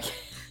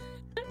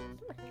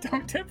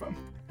 Don't tip him.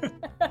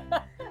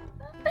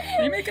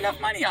 They make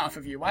enough money off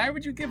of you. Why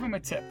would you give him a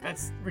tip?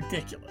 That's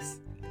ridiculous.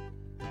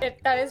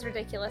 That is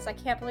ridiculous. I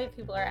can't believe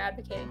people are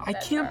advocating for that. I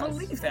can't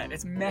believe that.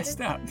 It's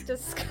messed up.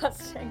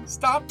 Disgusting.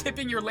 Stop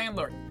tipping your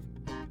landlord.